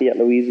in Lafayette,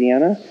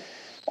 Louisiana.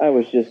 I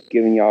was just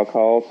giving y'all a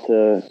call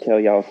to tell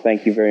y'all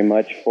thank you very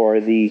much for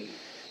the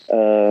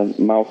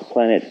Mouse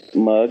Planet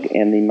mug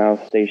and the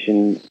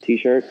MouseStation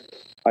t-shirt.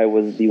 I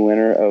was the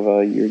winner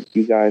of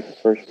you guys'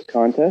 first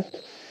contest,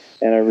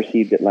 and I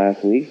received it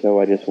last week,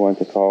 so I just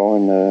wanted to call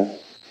and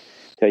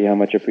tell you how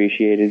much I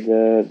appreciated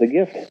the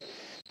gift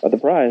of the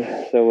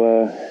prize.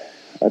 So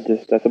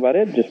that's about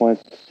it. Just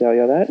wanted to tell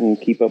y'all that, and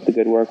keep up the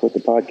good work with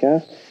the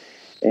podcast.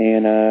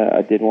 And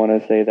I did want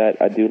to say that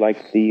I do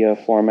like the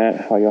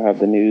format, how you'll have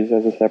the news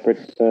as a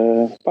separate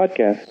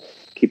podcast.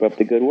 Keep up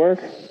the good work,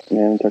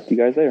 and talk to you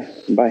guys later.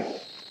 Bye.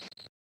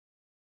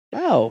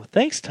 Wow,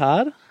 thanks,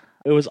 Todd.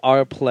 It was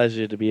our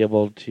pleasure to be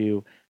able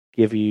to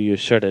give you your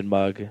shirt and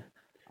mug.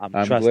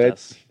 Trust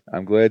us.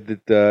 I'm glad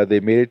that they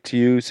made it to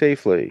you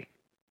safely.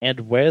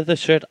 And wear the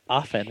shirt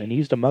often, and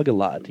use the mug a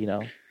lot,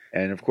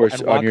 And of course,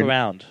 and walk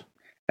around.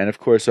 And of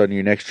course, on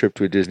your next trip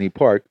to a Disney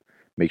park,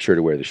 make sure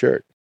to wear the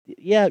shirt.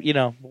 Yeah,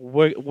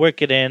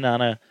 work it in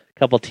on a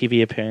couple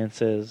TV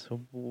appearances,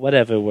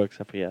 whatever works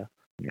for you.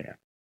 Yeah.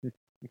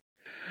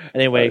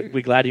 Anyway,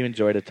 we're glad you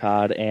enjoyed it,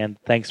 Todd, and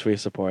thanks for your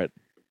support.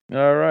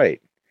 All right.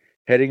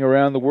 Heading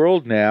around the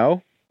world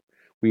now,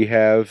 we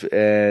have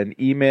an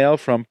email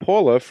from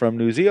Paula from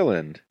New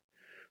Zealand,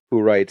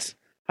 who writes,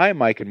 "Hi,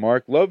 Mike and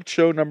Mark. Loved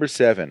show number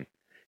 7.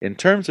 In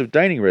terms of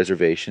dining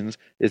reservations,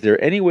 is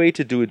there any way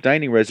to do a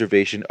dining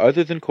reservation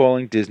other than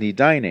calling Disney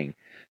Dining,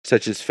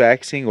 such as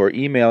faxing or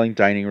emailing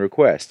dining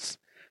requests?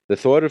 The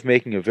thought of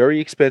making a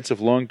very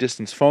expensive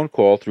long-distance phone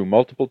call through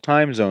multiple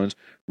time zones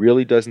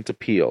really doesn't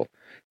appeal.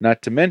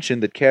 Not to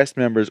mention that cast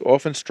members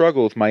often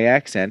struggle with my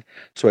accent,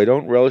 so I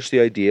don't relish the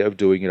idea of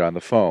doing it on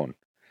the phone.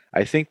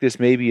 I think this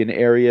may be an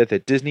area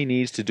that Disney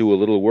needs to do a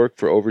little work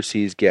for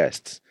overseas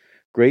guests.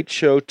 Great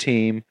show,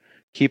 team.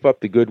 Keep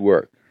up the good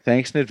work.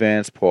 Thanks in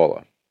advance,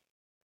 Paula."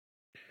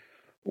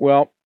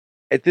 Well,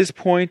 at this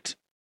point,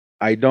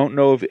 I don't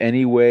know of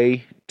any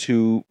way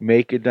to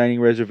make a dining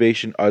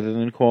reservation other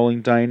than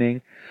calling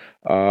dining.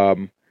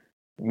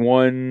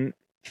 One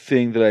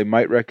thing that I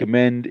might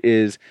recommend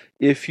is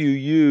if you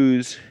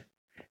use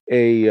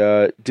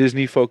a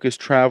Disney-focused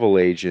travel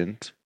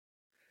agent,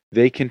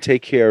 they can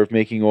take care of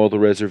making all the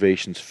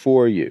reservations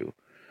for you,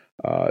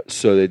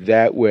 so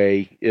that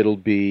way it'll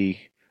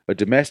be a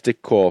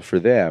domestic call for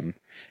them,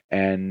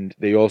 and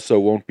they also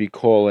won't be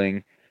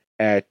calling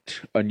at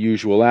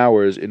unusual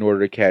hours in order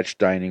to catch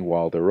dining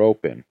while they're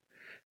open.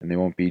 And they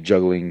won't be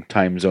juggling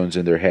time zones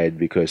in their head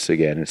because,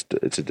 again,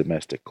 it's a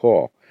domestic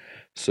call.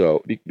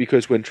 So,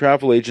 because when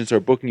travel agents are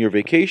booking your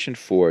vacation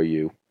for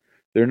you,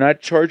 they're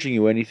not charging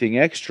you anything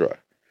extra.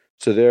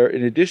 So they're,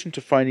 in addition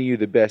to finding you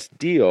the best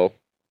deal,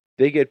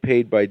 they get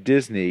paid by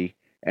Disney,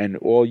 and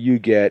all you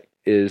get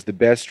is the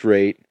best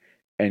rate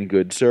and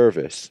good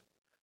service.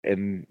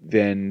 And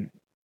then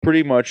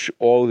pretty much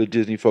all of the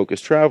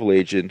Disney-focused travel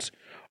agents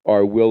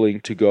are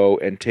willing to go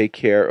and take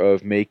care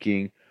of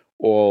making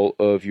all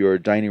of your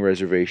dining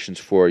reservations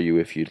for you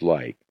if you'd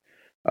like.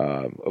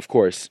 Of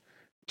course,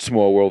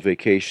 Small World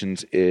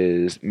Vacations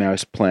is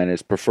Mouse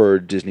Planet's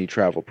preferred Disney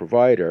travel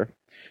provider.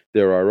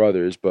 There are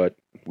others, but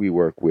we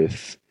work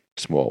with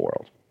Small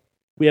World.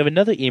 We have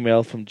another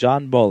email from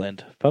John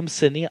Boland from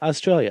Sydney,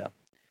 Australia.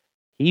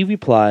 He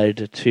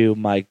replied to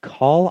my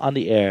call on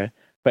the air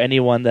for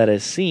anyone that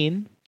has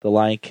seen The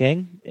Lion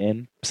King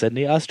in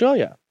Sydney,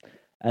 Australia.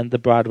 And the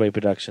Broadway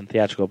production,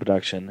 theatrical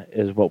production,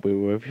 is what we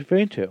were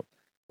referring to.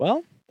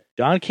 Well,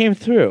 John came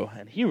through,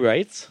 and he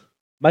writes,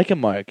 "Mike and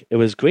Mark, it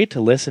was great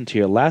to listen to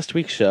your last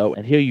week's show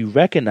and hear you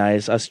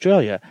recognize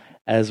Australia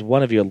as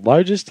one of your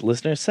largest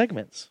listener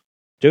segments.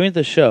 During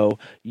the show,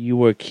 you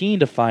were keen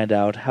to find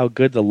out how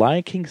good the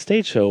Lion King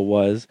stage show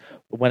was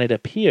when it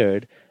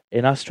appeared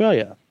in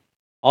Australia.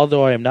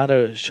 Although I am not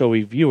a show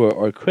reviewer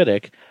or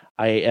critic,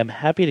 I am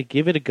happy to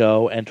give it a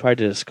go and try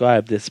to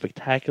describe this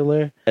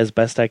spectacular as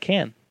best I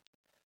can.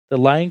 The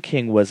Lion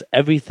King was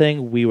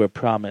everything we were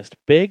promised: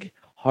 big,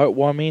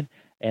 heartwarming,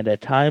 and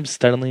at times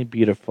stunningly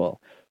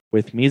beautiful,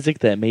 with music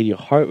that made your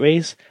heart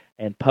race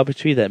and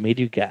puppetry that made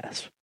you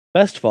gasp.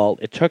 Best of all,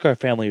 it took our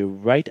family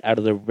right out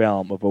of the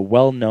realm of a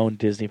well-known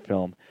Disney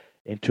film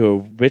into a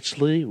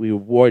richly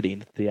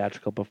rewarding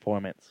theatrical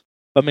performance.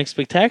 From a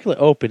spectacular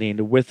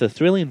opening with the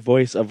thrilling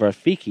voice of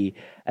Rafiki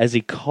as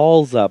he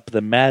calls up the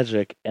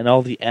magic and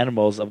all the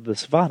animals of the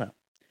savannah.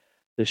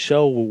 The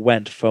show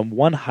went from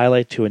one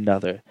highlight to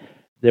another.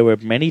 There were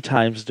many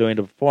times during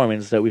the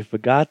performance that we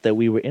forgot that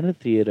we were in a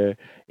theater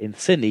in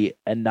Sydney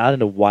and not in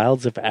the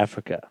wilds of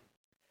Africa.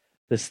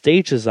 The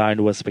stage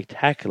design was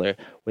spectacular,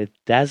 with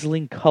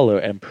dazzling color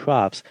and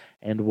props,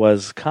 and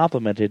was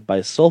complemented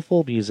by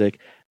soulful music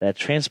that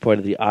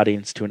transported the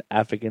audience to an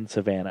African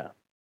savanna.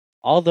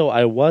 Although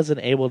I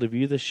wasn't able to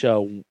view the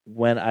show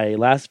when I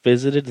last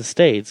visited the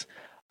States,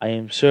 I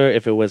am sure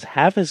if it was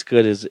half as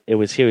good as it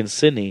was here in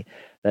Sydney,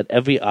 that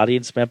every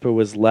audience member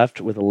was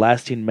left with a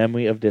lasting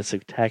memory of this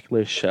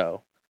spectacular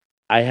show.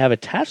 I have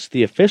attached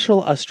the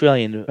official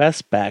Australian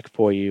press back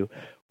for you,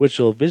 which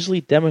will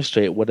visually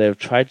demonstrate what I have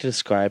tried to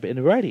describe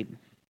in writing.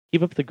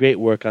 Keep up the great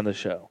work on the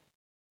show.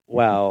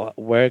 Wow,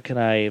 where can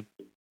I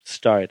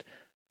start?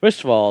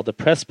 First of all, the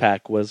press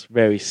pack was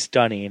very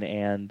stunning,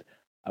 and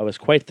I was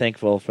quite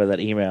thankful for that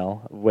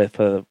email with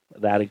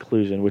that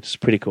inclusion, which is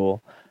pretty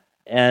cool.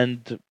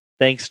 And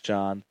thanks,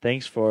 John.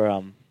 Thanks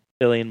for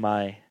filling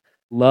my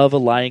love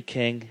of Lion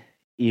King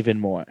even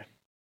more.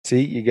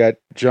 See, you got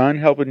John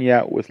helping you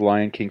out with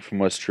Lion King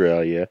from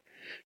Australia.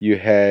 You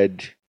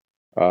had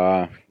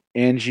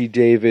Angie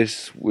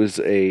Davis was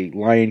a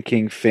Lion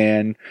King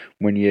fan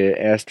when you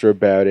asked her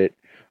about it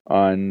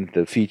on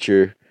the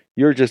feature.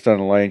 You're just on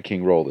a Lion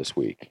King roll this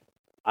week.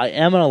 I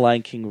am on a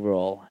Lion King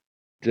roll.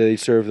 Do they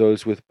serve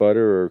those with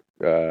butter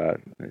or...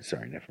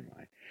 sorry, never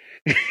mind.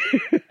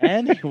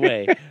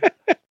 Anyway.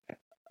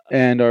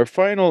 And our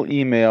final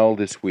email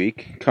this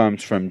week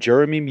comes from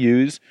Jeremy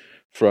Muse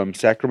from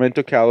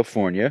Sacramento,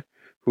 California,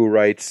 who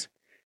writes,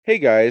 "Hey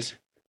guys,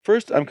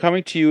 first I'm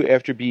coming to you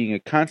after being a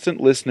constant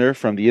listener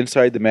from the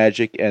Inside the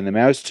Magic and the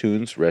Mouse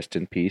Tunes, rest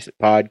in peace,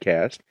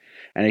 podcast,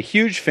 and a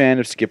huge fan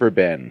of Skipper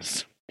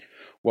Ben's.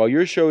 While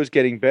your show is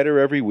getting better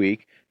every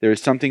week, there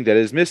is something that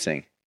is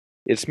missing.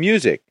 It's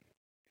music.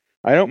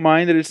 I don't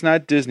mind that it's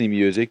not Disney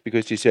music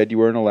because you said you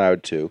weren't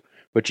allowed to,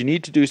 but you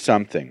need to do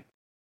something.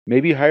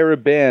 Maybe hire a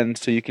band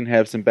so you can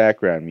have some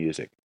background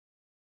music.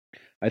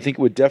 I think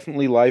it would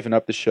definitely liven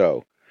up the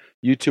show.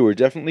 You two are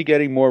definitely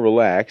getting more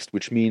relaxed,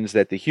 which means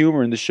that the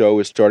humor in the show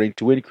is starting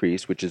to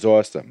increase, which is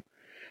awesome.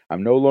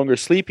 I'm no longer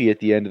sleepy at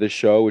the end of the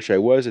show, which I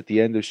was at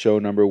the end of show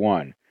number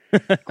 1.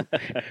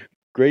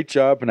 Great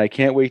job, and I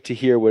can't wait to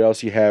hear what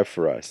else you have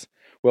for us.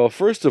 Well,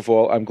 first of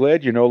all, I'm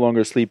glad you're no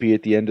longer sleepy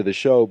at the end of the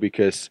show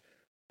because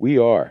we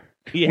are.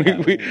 Yeah.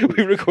 We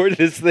recorded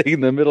this thing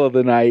in the middle of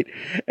the night,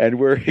 and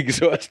we're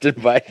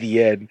exhausted by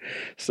the end.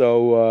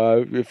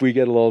 So if we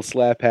get a little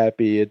slap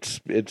happy, it's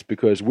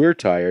because we're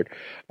tired.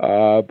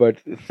 But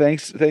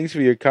thanks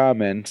for your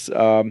comments.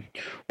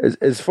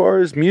 As far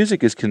as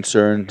music is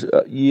concerned,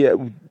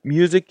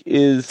 music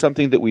is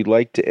something that we'd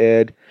like to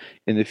add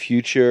in the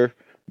future,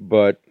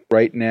 but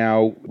right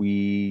now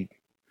we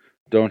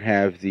don't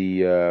have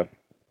the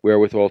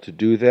wherewithal to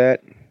do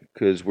that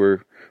because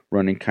we're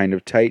running kind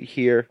of tight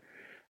here.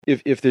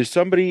 If there's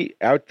somebody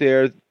out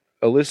there,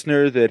 a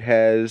listener that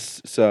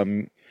has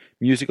some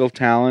musical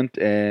talent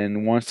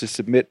and wants to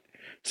submit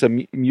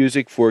some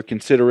music for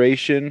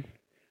consideration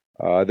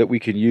that we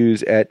can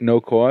use at no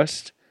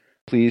cost,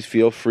 please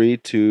feel free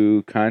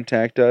to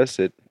contact us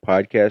at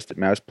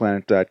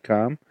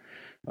podcast@mouseplanet.com.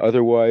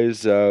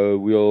 Otherwise,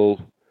 we'll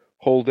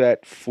hold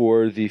that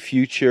for the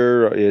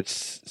future.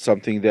 It's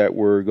something that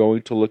we're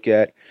going to look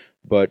at,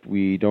 but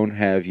we don't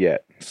have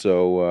yet.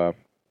 So...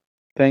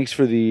 thanks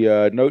for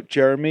the note,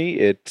 Jeremy.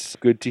 It's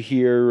good to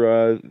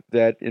hear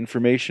that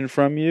information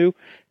from you,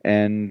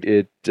 and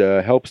it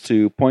helps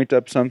to point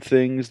up some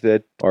things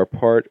that are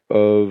part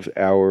of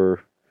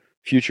our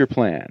future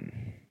plan.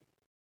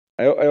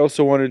 I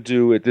also want to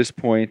do, at this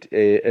point,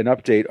 an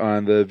update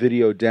on the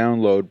video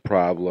download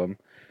problem.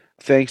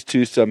 Thanks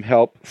to some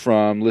help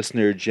from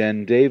listener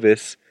Jen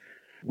Davis,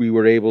 we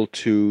were able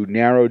to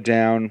narrow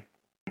down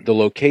the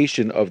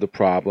location of the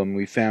problem.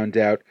 We found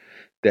out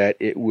that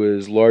it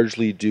was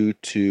largely due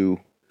to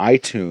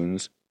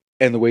iTunes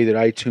and the way that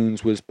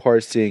iTunes was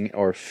parsing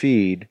our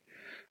feed.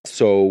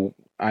 So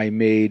I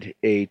made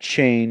a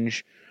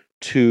change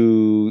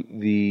to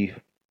the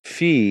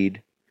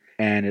feed,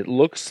 and it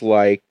looks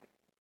like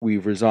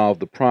we've resolved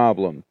the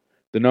problem.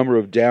 The number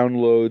of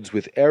downloads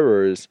with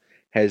errors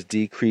has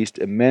decreased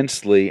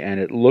immensely, and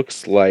it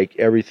looks like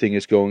everything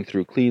is going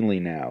through cleanly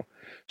now.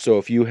 So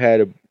if you had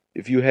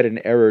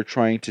an error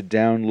trying to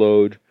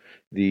download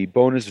the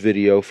bonus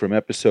video from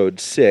episode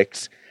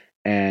 6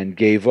 and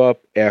gave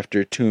up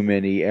after too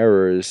many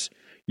errors,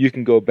 you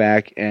can go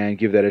back and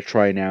give that a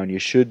try now, and you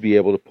should be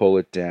able to pull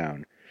it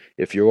down.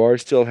 If you are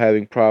still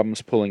having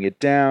problems pulling it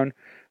down,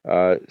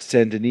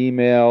 send an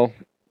email.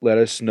 Let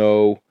us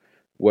know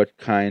what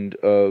kind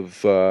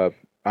of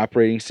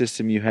operating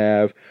system you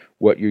have,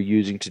 what you're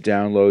using to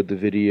download the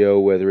video,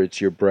 whether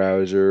it's your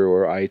browser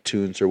or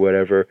iTunes or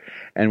whatever,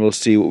 and we'll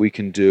see what we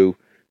can do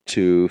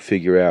to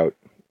figure out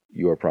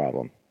your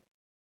problem.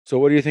 So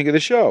what do you think of the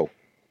show?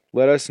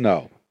 Let us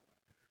know.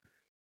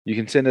 You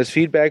can send us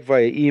feedback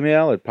via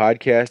email at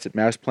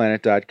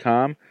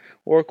podcast@mouseplanet.com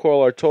or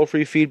call our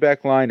toll-free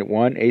feedback line at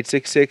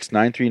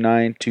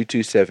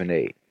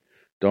 1-866-939-2278.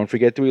 Don't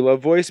forget that we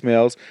love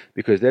voicemails,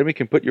 because then we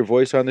can put your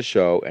voice on the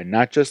show and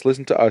not just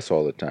listen to us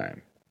all the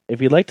time.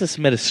 If you'd like to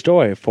submit a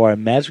story for our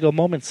Magical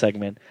Moments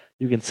segment,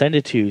 you can send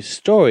it to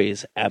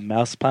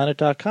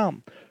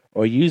stories@mouseplanet.com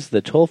or use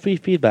the toll-free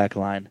feedback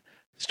line.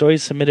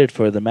 Stories submitted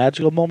for the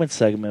Magical Moments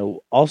segment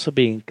will also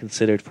be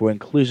considered for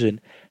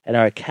inclusion in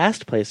our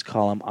Cast Place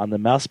column on the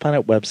Mouse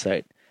Planet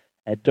website.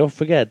 And don't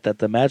forget that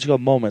the magical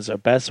moments are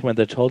best when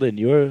they're told in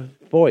your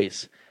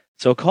voice.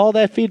 So call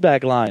that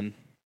feedback line.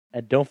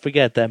 And don't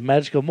forget that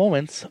magical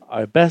moments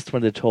are best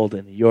when they're told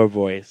in your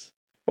voice.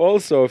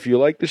 Also, if you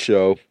like the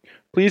show,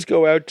 please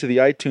go out to the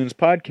iTunes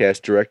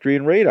podcast directory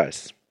and rate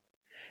us.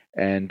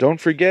 And don't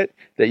forget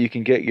that you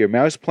can get your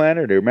Mouse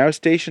Planet or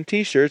MouseStation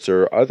t-shirts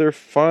or other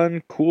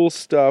fun, cool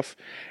stuff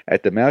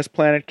at the Mouse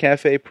Planet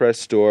Cafe Press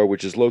store,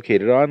 which is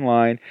located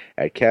online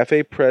at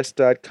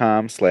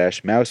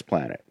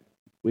cafepress.com/mouseplanet.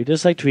 We'd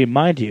just like to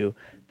remind you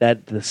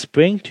that the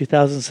Spring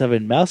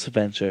 2007 Mouse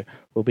Adventure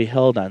will be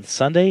held on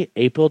Sunday,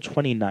 April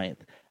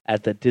 29th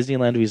at the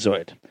Disneyland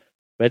Resort.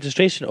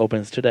 Registration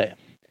opens today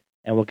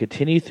and will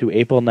continue through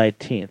April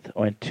 19th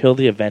or until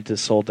the event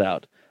is sold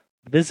out.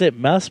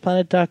 Visit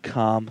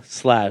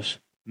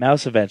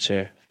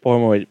mouseplanet.com/mouseadventure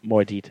for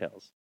more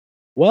details.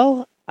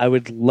 Well, I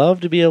would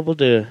love to be able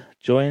to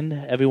join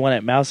everyone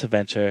at Mouse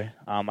Adventure.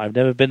 I've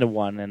never been to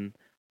one, and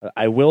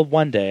I will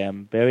one day.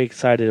 I'm very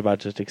excited about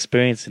just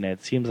experiencing it.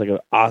 It seems like an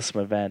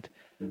awesome event.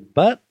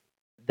 But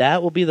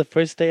that will be the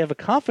first day of a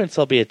conference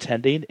I'll be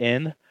attending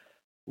in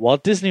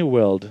Walt Disney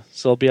World.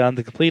 So I'll be on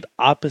the complete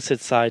opposite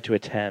side to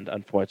attend,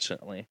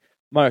 unfortunately.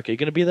 Mark, are you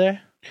going to be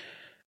there?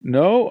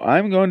 No,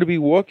 I'm going to be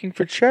walking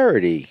for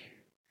charity,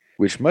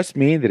 which must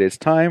mean that it's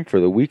time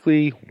for the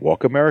weekly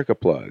Walk America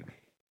plug.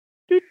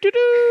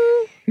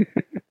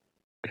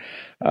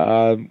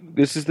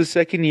 This is the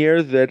second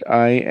year that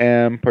I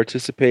am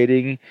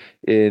participating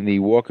in the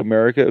Walk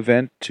America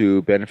event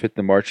to benefit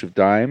the March of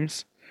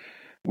Dimes.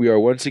 We are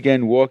once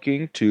again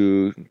walking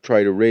to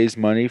try to raise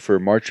money for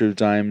March of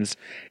Dimes'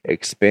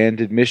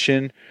 expanded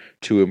mission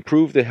to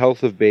improve the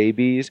health of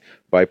babies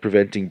by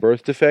preventing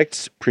birth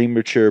defects,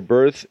 premature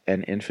birth,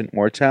 and infant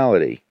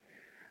mortality.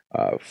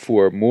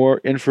 For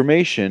more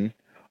information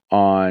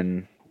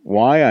on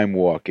why I'm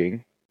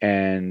walking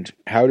and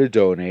how to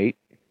donate,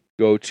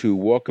 go to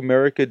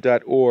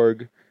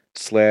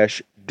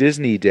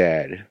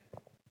walkamerica.org/DisneyDad.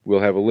 We'll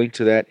have a link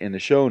to that in the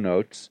show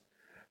notes.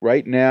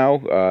 Right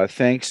now,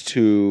 thanks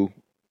to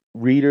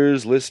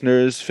readers,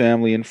 listeners,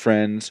 family, and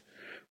friends,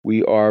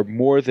 we are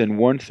more than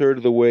 1/3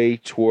 of the way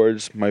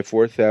towards my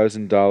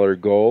 $4,000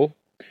 goal.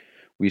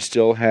 We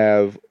still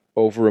have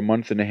over a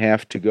month and a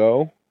half to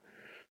go.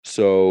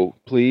 So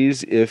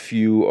please, if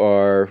you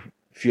are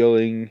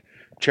feeling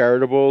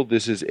charitable,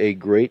 this is a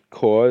great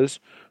cause.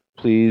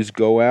 Please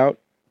go out,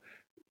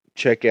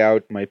 check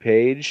out my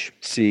page,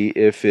 see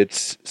if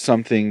it's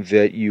something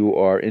that you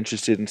are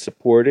interested in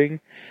supporting,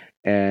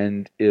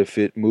 and if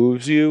it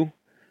moves you,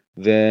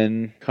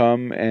 then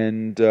come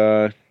and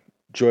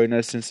join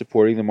us in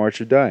supporting the March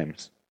of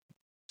Dimes.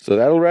 So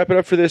that'll wrap it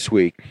up for this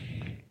week.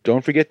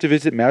 Don't forget to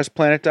visit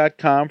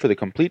mouseplanet.com for the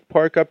complete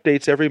park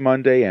updates every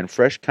Monday and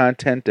fresh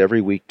content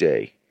every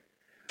weekday.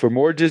 For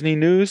more Disney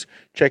news,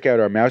 check out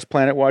our Mouse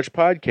Planet Watch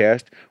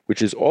podcast,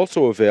 which is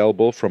also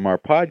available from our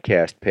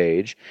podcast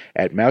page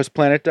at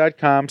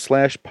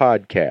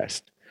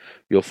mouseplanet.com/podcast.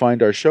 You'll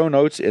find our show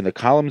notes in the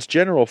Columns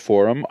General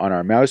Forum on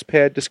our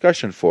Mousepad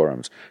discussion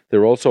forums.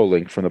 They're also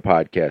linked from the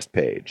podcast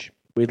page.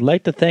 We'd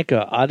like to thank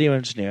our audio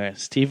engineer,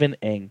 Stephen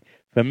Ng,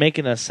 for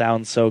making us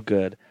sound so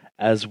good,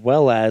 as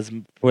well as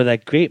for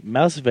that great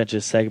Mouse Adventure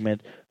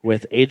segment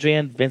with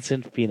Adrian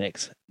Vincent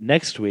Phoenix.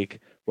 Next week,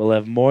 we'll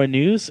have more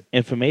news,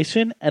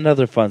 information, and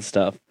other fun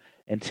stuff.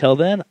 Until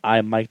then,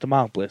 I'm Mike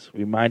Demopoulos,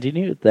 reminding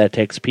you that it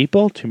takes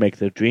people to make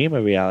their dream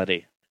a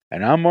reality.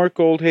 And I'm Mark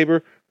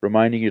Goldhaber,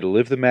 reminding you to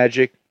live the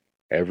magic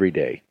every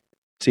day.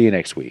 See you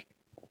next week.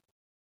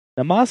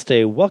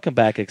 Namaste. Welcome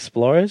back,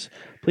 explorers.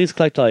 Please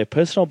collect all your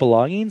personal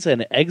belongings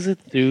and exit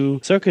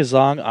through Circus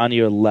Zong on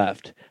your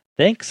left.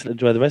 Thanks, and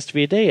enjoy the rest of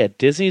your day at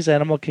Disney's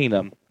Animal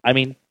Kingdom.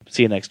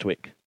 See you next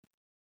week.